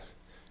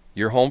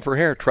 Your home for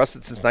hair,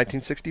 trusted since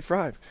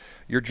 1965.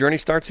 Your journey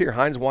starts here.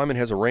 Hans Wyman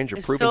has a range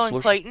of proven solutions. Still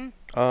in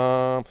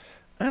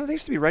Clayton? They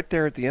used to be right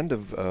there at the end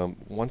of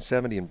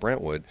 170 in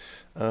Brentwood.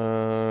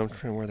 I'm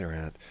trying to where they're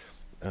at.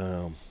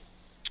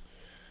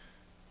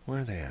 Where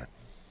are they at?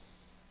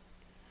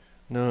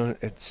 No,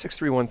 it's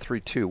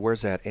 63132.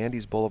 Where's that?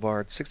 Andes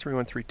Boulevard,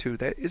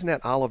 63132. Isn't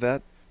that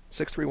Olivet?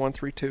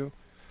 63132?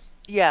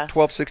 Yes.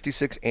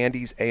 1266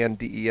 Andes,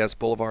 ANDES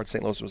Boulevard,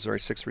 St. Louis, Missouri,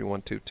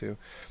 63122.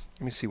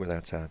 Let me see where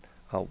that's at.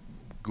 I'll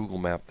Google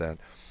map that.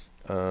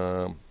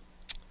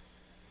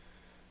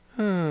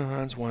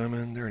 Hans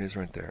Wyman, there it is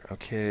right there.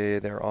 Okay,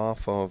 they're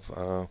off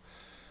of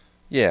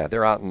Yeah,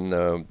 they're out in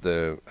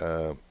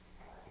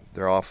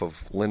they're off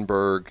of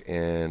Lindbergh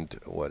and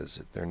what is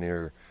it? They're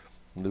near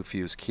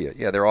Newfuse Kia.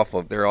 Yeah, they're off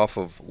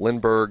of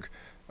Lindbergh,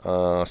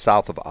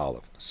 south of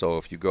Olive. So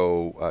if you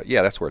go,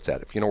 yeah, that's where it's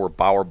at. If you know where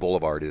Bauer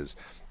Boulevard is,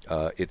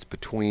 it's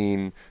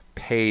between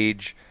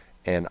Page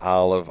and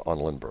Olive on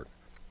Lindbergh,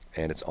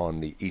 and it's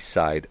on the east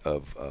side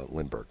of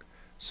Lindbergh.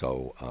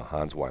 So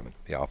Hans Wyman,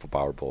 yeah, off of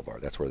Bauer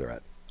Boulevard. That's where they're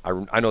at.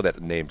 I know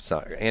that name.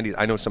 Andy.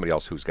 I know somebody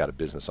else who's got a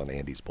business on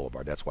Andy's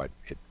Boulevard. That's why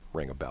it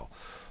rang a bell.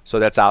 So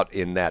that's out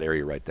in that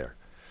area right there.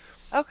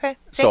 Okay,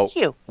 thank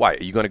you. Why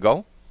are you going to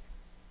go?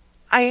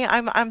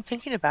 I'm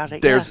thinking about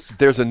it.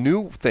 There's a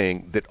new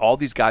thing that all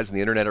these guys on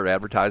the internet are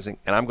advertising,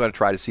 and I'm going to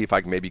try to see if I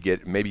can maybe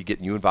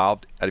get you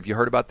involved. And have you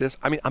heard about this?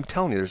 I mean, I'm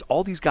telling you, there's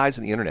all these guys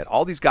on the internet,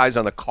 all these guys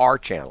on the car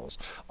channels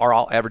are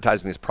all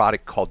advertising this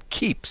product called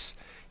Keeps,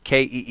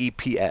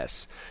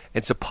 Keeps,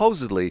 and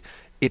supposedly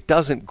it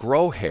doesn't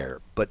grow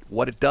hair, but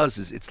what it does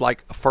is it's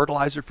like a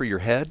fertilizer for your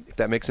head, if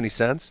that makes any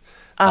sense.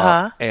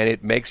 And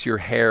it makes your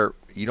hair,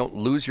 you don't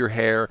lose your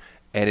hair,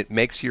 and it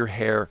makes your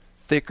hair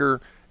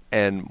thicker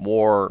and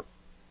more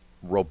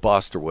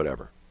robust or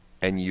whatever.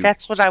 And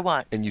that's what I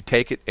want. And you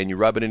take it and you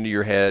rub it into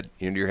your head,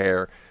 into your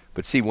hair.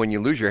 But see, when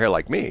you lose your hair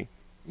like me,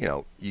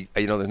 there's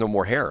no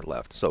more hair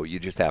left. So you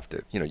just have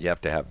to, you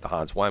have to have the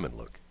Hans Wyman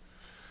look.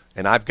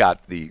 And I've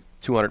got the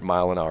 200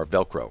 mile an hour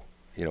Velcro,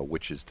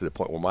 which is to the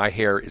point where my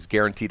hair is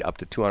guaranteed up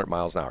to 200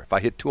 miles an hour. If I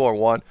hit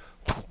 201,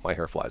 my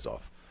hair flies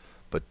off.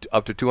 But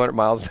up to 200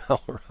 miles an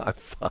hour, I'm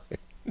fine.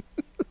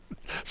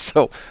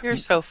 So you're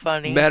so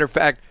funny. Matter of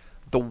fact,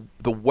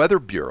 the Weather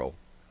Bureau,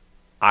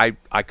 I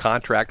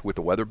contract with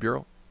the Weather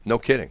Bureau. No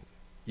kidding.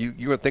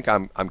 You would think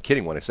I'm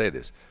kidding when I say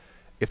this.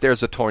 If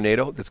there's a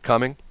tornado that's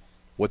coming,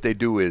 what they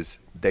do is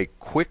they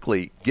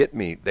quickly get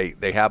me.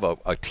 They have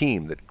a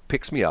team that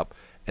picks me up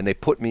and they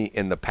put me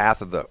in the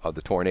path of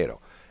the tornado.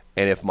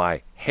 And if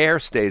my hair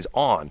stays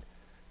on,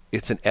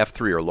 it's an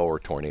F3 or lower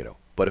tornado.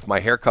 But if my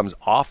hair comes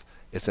off,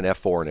 it's an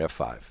F4 and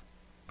F5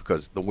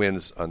 because the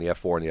winds on the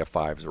F4 and the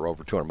F5s are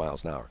over 200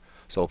 miles an hour.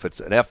 So if it's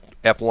an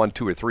F1,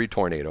 2, or 3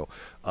 tornado,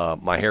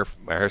 my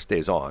hair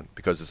stays on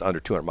because it's under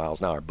 200 miles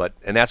an hour.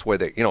 And that's where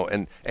they,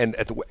 and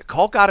at the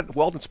call got it at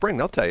Weldon Spring,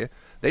 they'll tell you.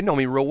 They know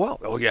me real well.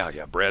 Oh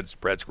yeah, Brad's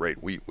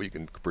great. We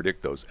can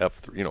predict those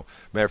F3.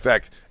 Matter of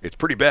fact, it's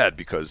pretty bad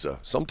because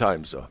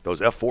sometimes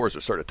those F4s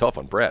are sort of tough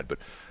on Brad,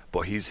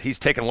 but he's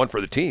taking one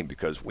for the team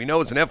because we know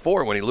it's an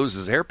F4 when he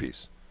loses his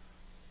hairpiece.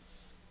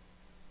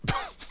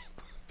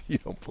 You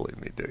don't believe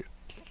me, do you?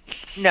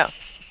 No.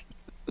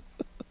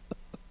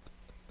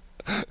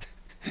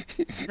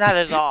 Not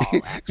at all,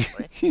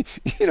 actually.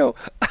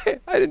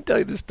 I didn't tell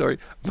you this story.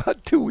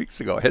 About 2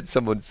 weeks ago, I had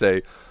someone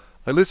say,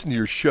 I listened to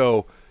your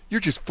show. You're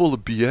just full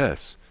of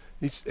BS.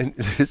 And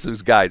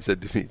this guy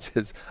said to me, he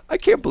says, I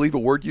can't believe a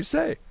word you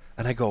say.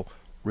 And I go,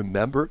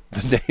 remember,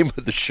 the name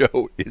of the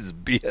show is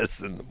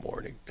BS in the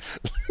Morning.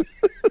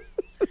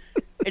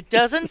 It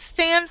doesn't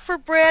stand for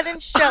Brad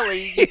and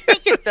Shelley. You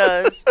think it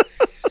does.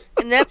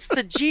 And that's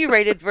the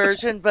G-rated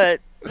version,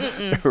 but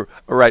all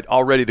right,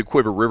 already the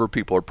Quiver River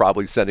people are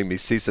probably sending me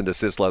cease and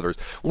desist letters.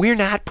 We're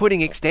not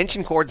putting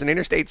extension cords in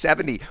Interstate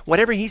 70.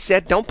 Whatever he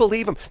said, don't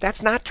believe him.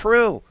 That's not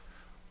true.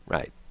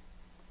 Right.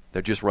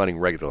 They're just running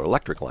regular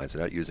electric lines.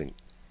 They're not using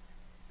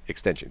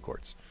extension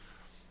cords.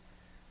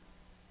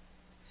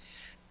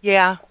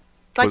 Yeah,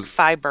 like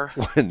fiber.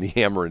 When the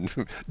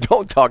Ameren,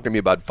 don't talk to me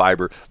about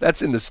fiber.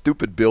 That's in the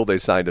stupid bill they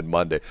signed on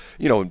Monday.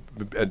 And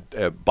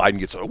Biden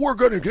gets,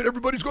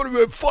 everybody's going to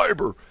have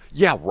fiber.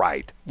 Yeah,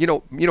 right.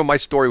 My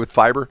story with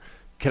fiber.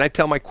 Can I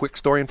tell my quick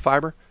story in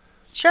fiber?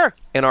 Sure.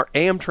 In our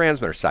AM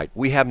transmitter site,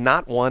 we have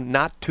not one,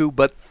 not two,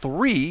 but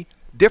 3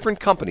 different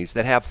companies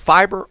that have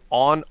fiber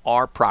on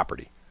our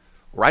property.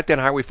 Right then,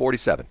 Highway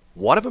 47.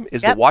 One of them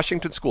is the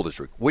Washington School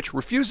District, which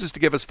refuses to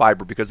give us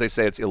fiber because they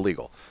say it's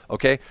illegal.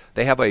 Okay?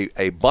 They have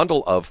a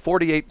bundle of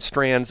 48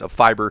 strands of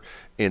fiber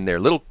in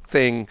their little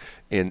thing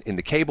in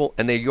the cable,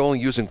 and they're only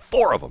using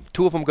 4 of them.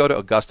 2 of them go to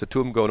Augusta, 2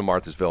 of them go to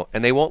Marthasville,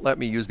 and they won't let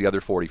me use the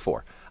other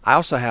 44. I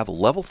also have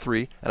Level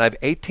 3, and I have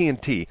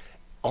AT&T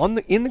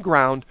in the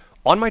ground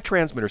on my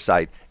transmitter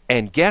site,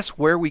 and guess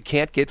where we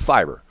can't get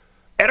fiber?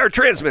 At our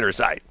transmitter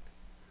site.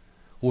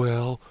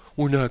 Well,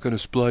 we're not going to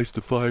splice the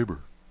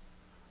fiber.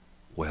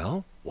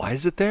 Well, why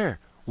is it there?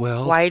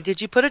 Well, why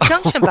did you put a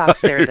junction box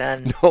there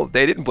then? No,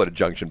 they didn't put a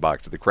junction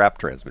box at the crap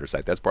transmitter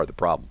site. That's part of the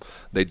problem.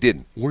 They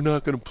didn't. We're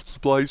not going to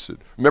splice it.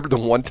 Remember the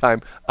one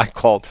time I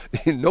called?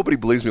 Nobody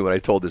believes me when I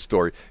told this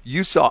story.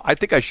 You saw, I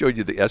think I showed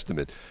you the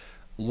estimate.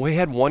 We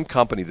had one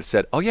company that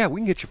said, oh, yeah,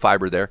 we can get you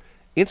fiber there.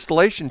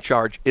 Installation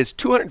charge is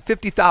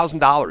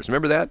 $250,000.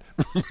 Remember that?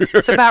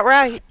 That's about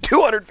right.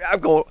 I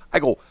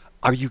go,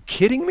 are you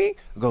kidding me?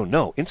 I go,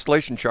 no,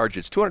 installation charge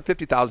is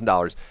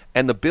 $250,000,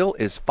 and the bill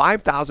is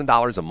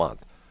 $5,000 a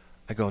month.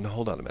 I go, no,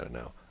 hold on a minute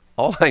now.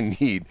 All I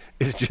need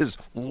is just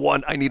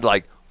I need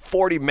like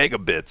 40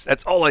 megabits.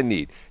 That's all I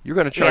need. You're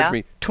going to charge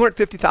me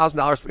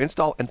 $250,000 for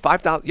install and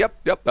 $5,000.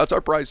 Yep, that's our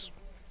price.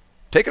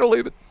 Take it or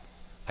leave it.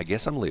 I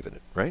guess I'm leaving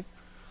it, right?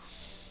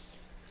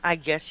 I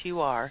guess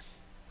you are.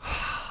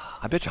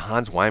 I bet you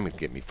Hans Wyman can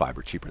get me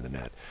fiber cheaper than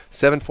that.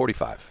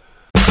 745.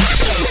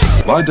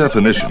 By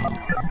definition,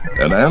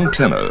 an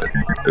antenna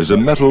is a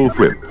metal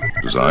whip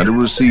designed to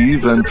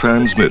receive and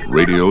transmit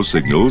radio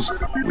signals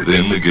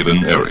within a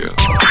given area.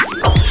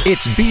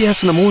 It's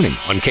BS in the Morning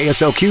on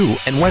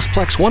KSLQ and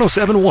Westplex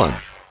 107.1.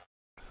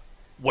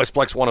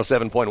 Westplex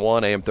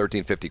 107.1, AM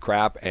 1350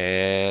 crap,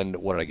 and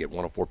what did I get?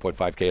 104.5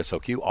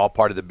 KSLQ, all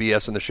part of the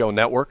BS in the Show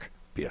network.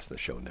 BS in the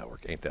Show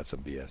network, ain't that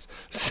some BS?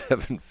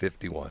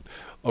 751.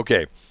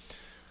 Okay,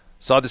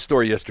 saw this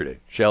story yesterday.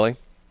 Shelley?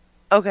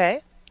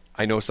 Okay.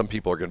 I know some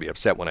people are going to be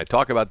upset when I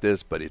talk about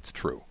this, but it's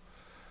true.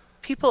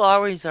 People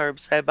always are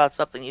upset about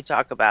something you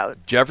talk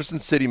about. Jefferson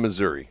City,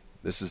 Missouri.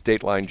 This is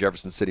Dateline,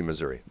 Jefferson City,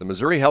 Missouri. The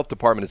Missouri Health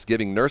Department is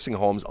giving nursing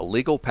homes a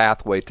legal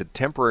pathway to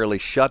temporarily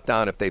shut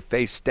down if they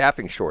face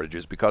staffing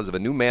shortages because of a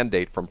new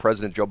mandate from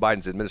President Joe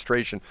Biden's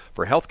administration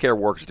for healthcare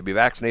workers to be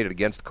vaccinated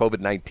against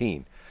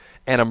COVID-19.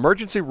 An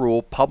emergency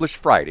rule published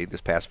Friday,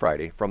 this past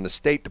Friday, from the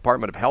State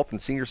Department of Health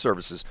and Senior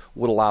Services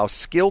would allow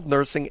skilled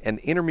nursing and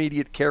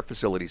intermediate care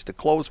facilities to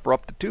close for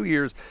up to 2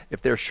 years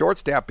if they're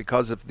short-staffed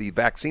because of the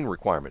vaccine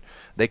requirement.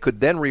 They could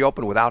then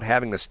reopen without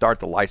having to start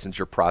the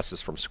licensure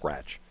process from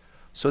scratch.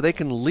 So they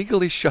can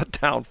legally shut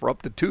down for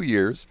up to 2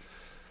 years,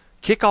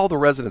 kick all the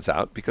residents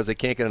out because they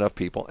can't get enough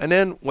people, and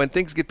then when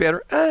things get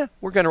better,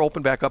 we're going to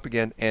open back up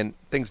again, and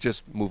things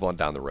just move on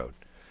down the road.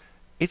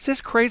 Is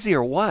this crazy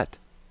or what?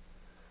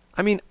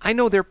 I mean, I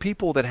know there are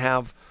people that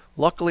have,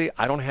 luckily,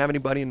 I don't have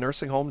anybody in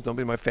nursing homes,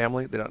 nobody in my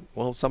family.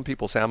 Well, some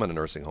people say I'm in a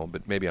nursing home,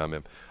 but maybe I'm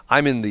in.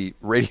 I'm in the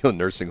radio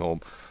nursing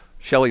home.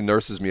 Shelley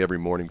nurses me every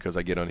morning because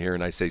I get on here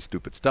and I say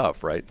stupid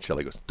stuff, right?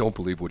 Shelley goes, don't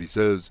believe what he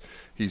says.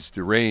 He's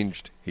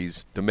deranged.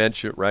 He's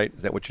dementia, right?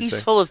 Is that what you say?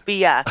 He's full of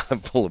BS. I'm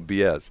full of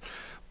BS.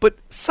 But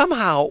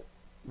somehow,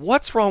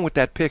 what's wrong with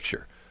that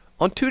picture?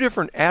 On two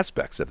different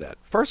aspects of that.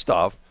 First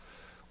off,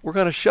 we're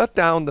going to shut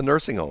down the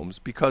nursing homes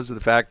because of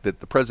the fact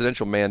that the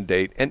presidential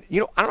mandate, and I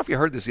don't know if you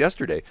heard this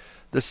yesterday,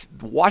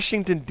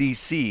 Washington,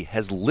 D.C.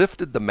 has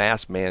lifted the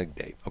mask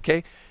mandate,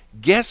 okay?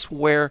 Guess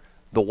where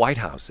the White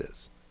House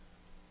is?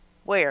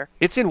 Where?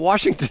 It's in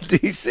Washington,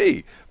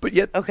 D.C., but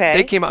yet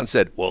they came out and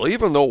said, well,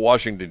 even though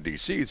Washington,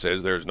 D.C.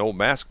 says there's no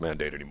mask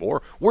mandate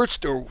anymore, we're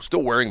still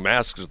wearing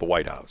masks at the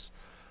White House.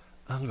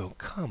 I'll go,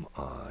 come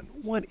on,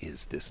 what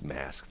is this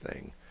mask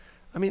thing?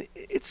 I mean,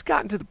 it's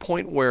gotten to the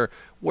point where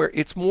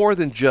it's more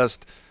than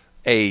just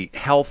a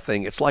health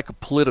thing. It's like a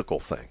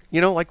political thing.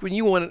 Like when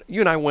you and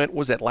I went,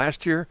 was that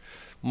last year?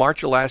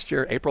 March of last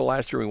year, April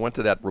last year, we went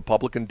to that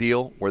Republican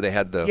deal where they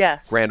had the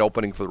grand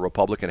opening for the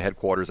Republican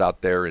headquarters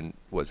out there in,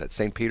 was that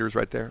St. Peter's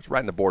right there? It's right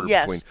in the border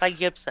between. Yes, by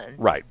Gibson.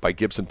 Right, by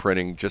Gibson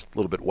Printing, just a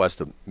little bit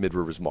west of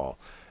Mid-Rivers Mall.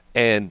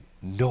 And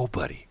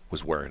nobody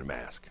was wearing a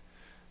mask.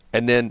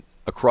 And then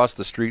across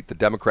the street, the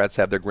Democrats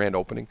had their grand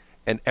opening,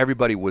 and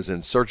everybody was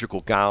in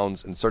surgical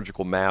gowns and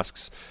surgical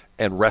masks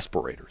and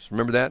respirators.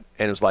 Remember that?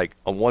 And it was like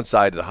on one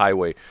side of the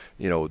highway,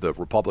 the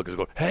Republicans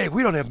go, hey,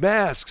 we don't have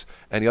masks.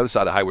 And the other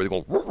side of the highway, they're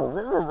going,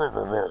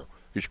 because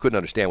you couldn't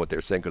understand what they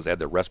were saying because they had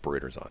their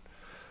respirators on.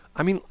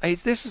 I mean,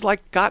 this is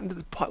like gotten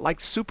to like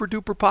super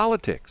duper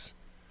politics.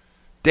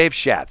 Dave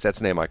Schatz, that's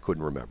the name I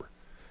couldn't remember.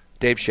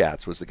 Dave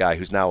Schatz was the guy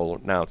who's now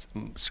announced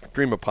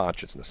stream of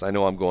consciousness. I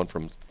know I'm going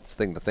from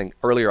thing to thing.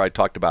 Earlier I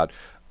talked about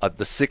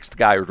the sixth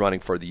guy who's running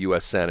for the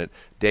U.S. Senate,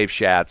 Dave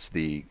Schatz,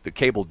 the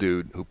cable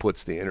dude who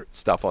puts the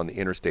stuff on the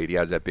interstate. He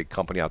has that big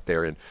company out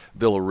there in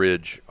Villa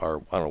Ridge,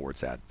 or I don't know where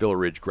it's at, Villa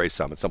Ridge, Gray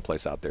Summit,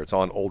 someplace out there. It's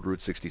on Old Route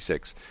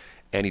 66,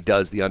 and he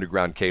does the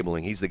underground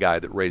cabling. He's the guy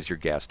that raised your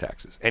gas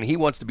taxes, and he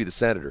wants to be the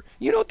senator.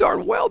 You know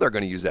darn well they're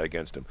going to use that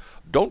against him.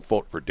 Don't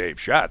vote for Dave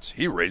Schatz.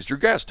 He raised your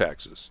gas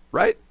taxes,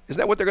 right? Isn't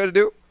that what they're going to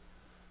do?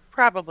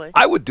 Probably.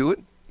 I would do it.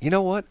 You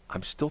know what?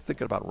 I'm still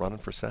thinking about running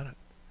for Senate.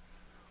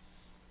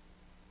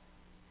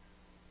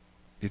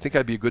 Do you think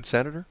I'd be a good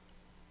senator?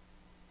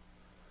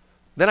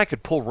 Then I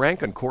could pull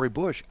rank on Cori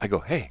Bush. I go,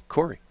 hey,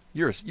 Cori,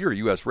 you're a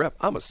U.S. rep.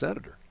 I'm a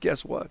senator.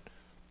 Guess what?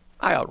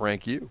 I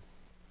outrank you.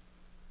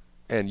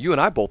 And you and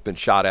I both been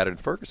shot at in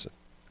Ferguson.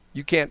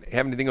 You can't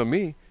have anything on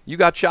me. You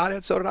got shot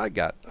at, so did I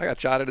got. I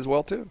got shot at as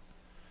well, too.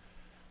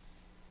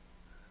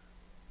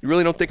 You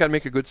really don't think I'd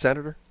make a good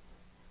senator?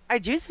 I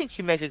do think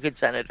you make a good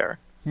senator.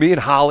 Me and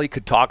Holly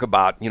could talk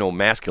about,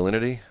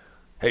 masculinity.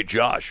 Hey,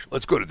 Josh,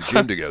 let's go to the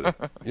gym together.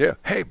 Yeah.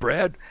 Hey,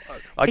 Brad.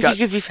 He could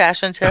give you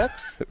fashion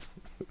tips.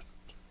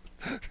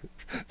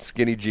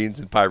 Skinny jeans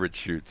and pirate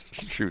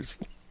shoes.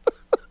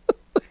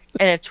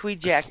 And a tweed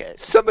jacket.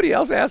 Somebody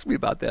else asked me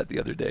about that the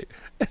other day.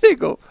 And they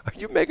go, are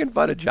you making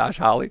fun of Josh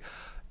Holly?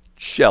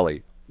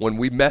 Shelley, when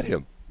we met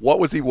him, what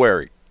was he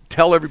wearing?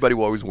 Tell everybody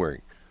what he was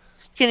wearing.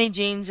 Skinny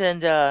jeans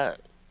and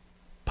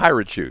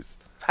pirate shoes.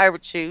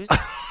 Pirate shoes.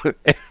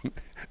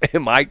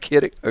 Am I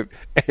kidding?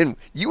 And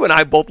you and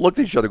I both looked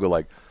at each other and go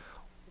like,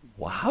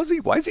 why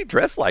is he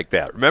dressed like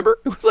that? Remember?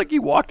 It was like he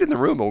walked in the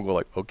room and we go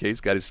like, okay, he's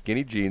got his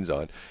skinny jeans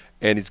on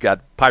and he's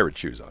got pirate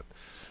shoes on.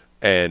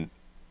 And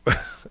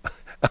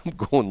I'm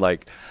going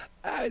like,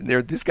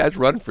 this guy's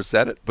running for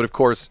Senate. But of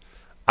course,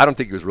 I don't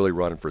think he was really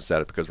running for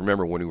Senate because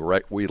remember when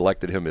we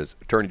elected him as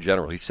Attorney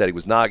General, he said he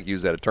was not going to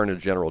use that Attorney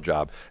General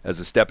job as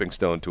a stepping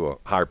stone to a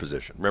higher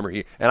position. Remember,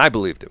 and I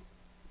believed him.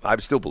 I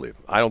still believe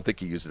him. I don't think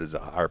he used it as a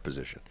higher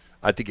position.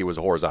 I think it was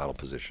a horizontal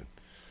position.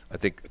 I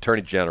think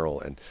Attorney General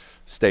and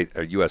state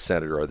or U.S.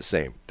 Senator are the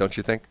same. Don't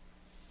you think?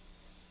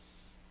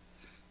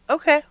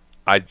 Okay.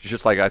 I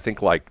think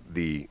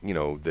the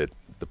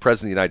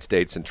President of the United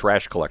States and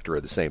trash collector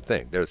are the same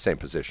thing. They're the same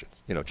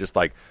positions. Just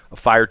like a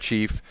fire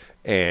chief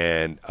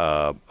and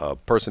a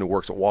person who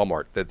works at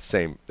Walmart, they're the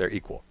same. They're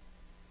equal.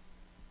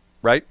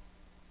 Right?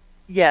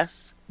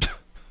 Yes.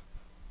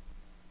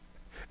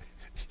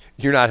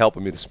 You're not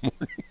helping me this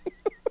morning.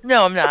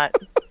 No, I'm not.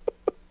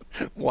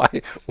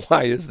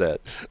 Why is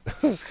that?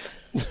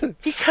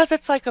 Because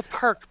it's like a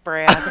perk,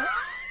 Brad.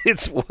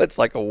 It's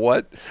like a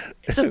what?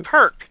 It's a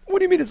perk. What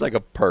do you mean it's like a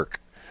perk?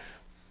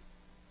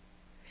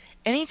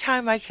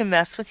 Anytime I can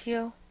mess with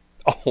you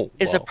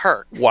is wow. a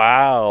perk.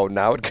 Wow,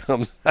 now it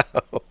comes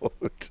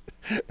out.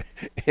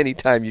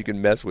 Anytime you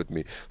can mess with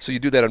me. So you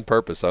do that on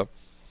purpose, huh?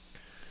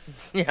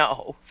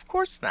 No, of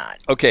course not.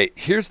 Okay,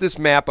 here's this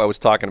map I was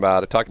talking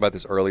about. I talked about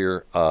this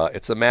earlier.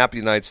 It's a map of the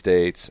United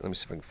States. Let me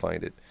see if I can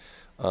find it.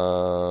 I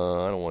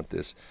don't want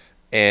this.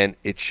 And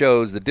it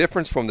shows the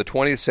difference from the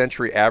 20th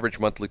century average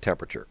monthly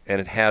temperature.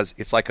 And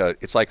it's like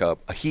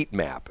a heat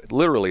map. It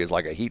literally is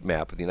like a heat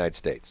map of the United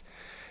States.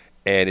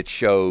 And it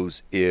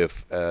shows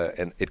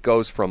and it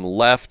goes from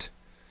left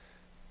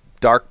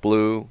dark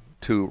blue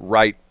to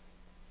right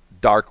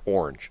dark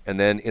orange. And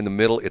then in the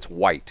middle it's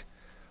white.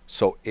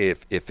 So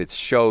if it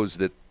shows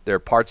that there are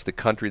parts of the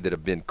country that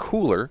have been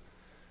cooler,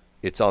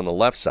 it's on the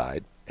left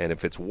side. And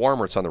if it's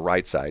warmer, it's on the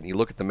right side. And you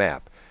look at the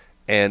map.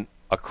 And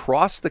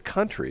across the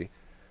country,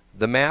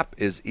 the map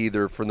is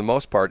either, for the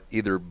most part,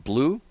 either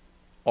blue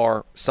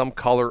or some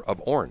color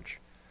of orange.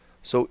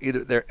 So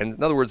in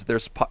other words,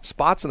 there's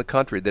spots in the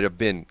country that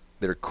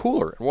are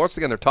cooler. And once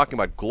again, they're talking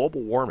about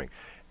global warming.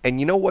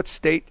 And you know what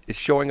state is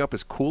showing up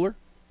as cooler?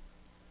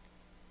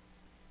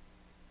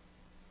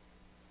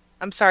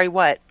 I'm sorry,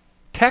 what?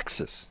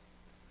 Texas.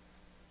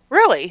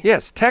 Really?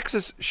 Yes,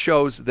 Texas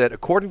shows that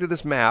according to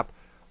this map,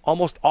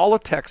 almost all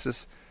of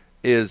Texas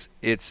it's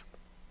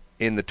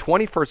in the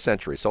 21st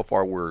century. So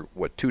far, we're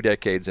 2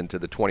 decades into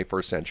the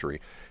 21st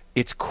century.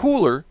 It's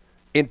cooler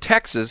in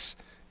Texas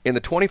in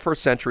the 21st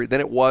century than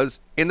it was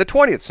in the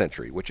 20th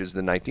century, which is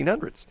the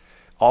 1900s.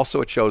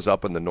 Also, it shows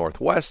up in the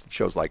Northwest. It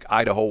shows like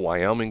Idaho,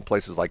 Wyoming,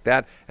 places like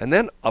that. And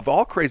then, of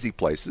all crazy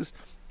places,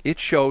 it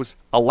shows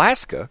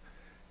Alaska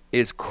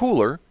is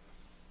cooler.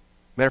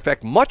 Matter of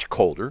fact, much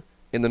colder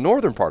in the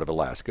northern part of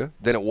Alaska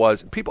than it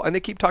was. And they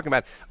keep talking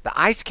about the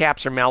ice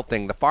caps are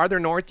melting. The farther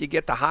north you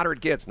get, the hotter it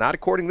gets. Not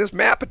according to this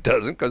map, it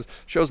doesn't, because it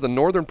shows the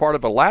northern part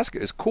of Alaska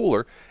is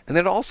cooler. And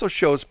then it also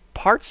shows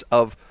parts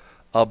of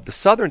the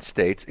southern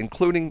states,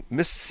 including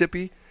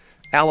Mississippi,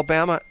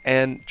 Alabama,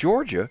 and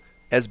Georgia,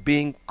 as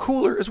being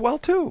cooler as well,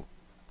 too.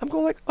 I'm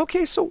going like,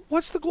 okay, so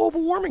what's the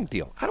global warming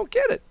deal? I don't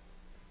get it.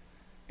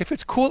 If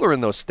it's cooler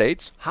in those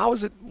states,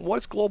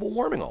 what's global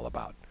warming all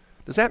about?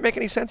 Does that make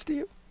any sense to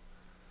you?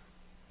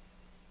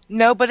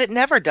 No, but it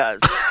never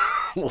does.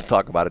 We'll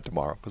talk about it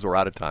tomorrow because we're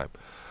out of time.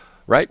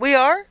 Right? We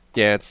are?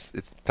 Yeah, it's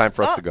time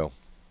for us to go.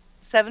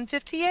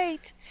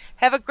 7:58.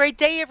 Have a great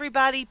day,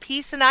 everybody.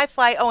 Peace and I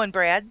fly. Oh, and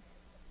Brad?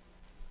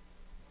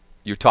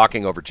 You're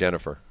talking over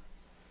Jennifer.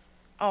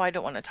 Oh, I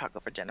don't want to talk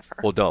over Jennifer.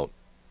 Well, don't.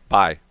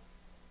 Bye.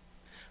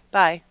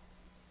 Bye.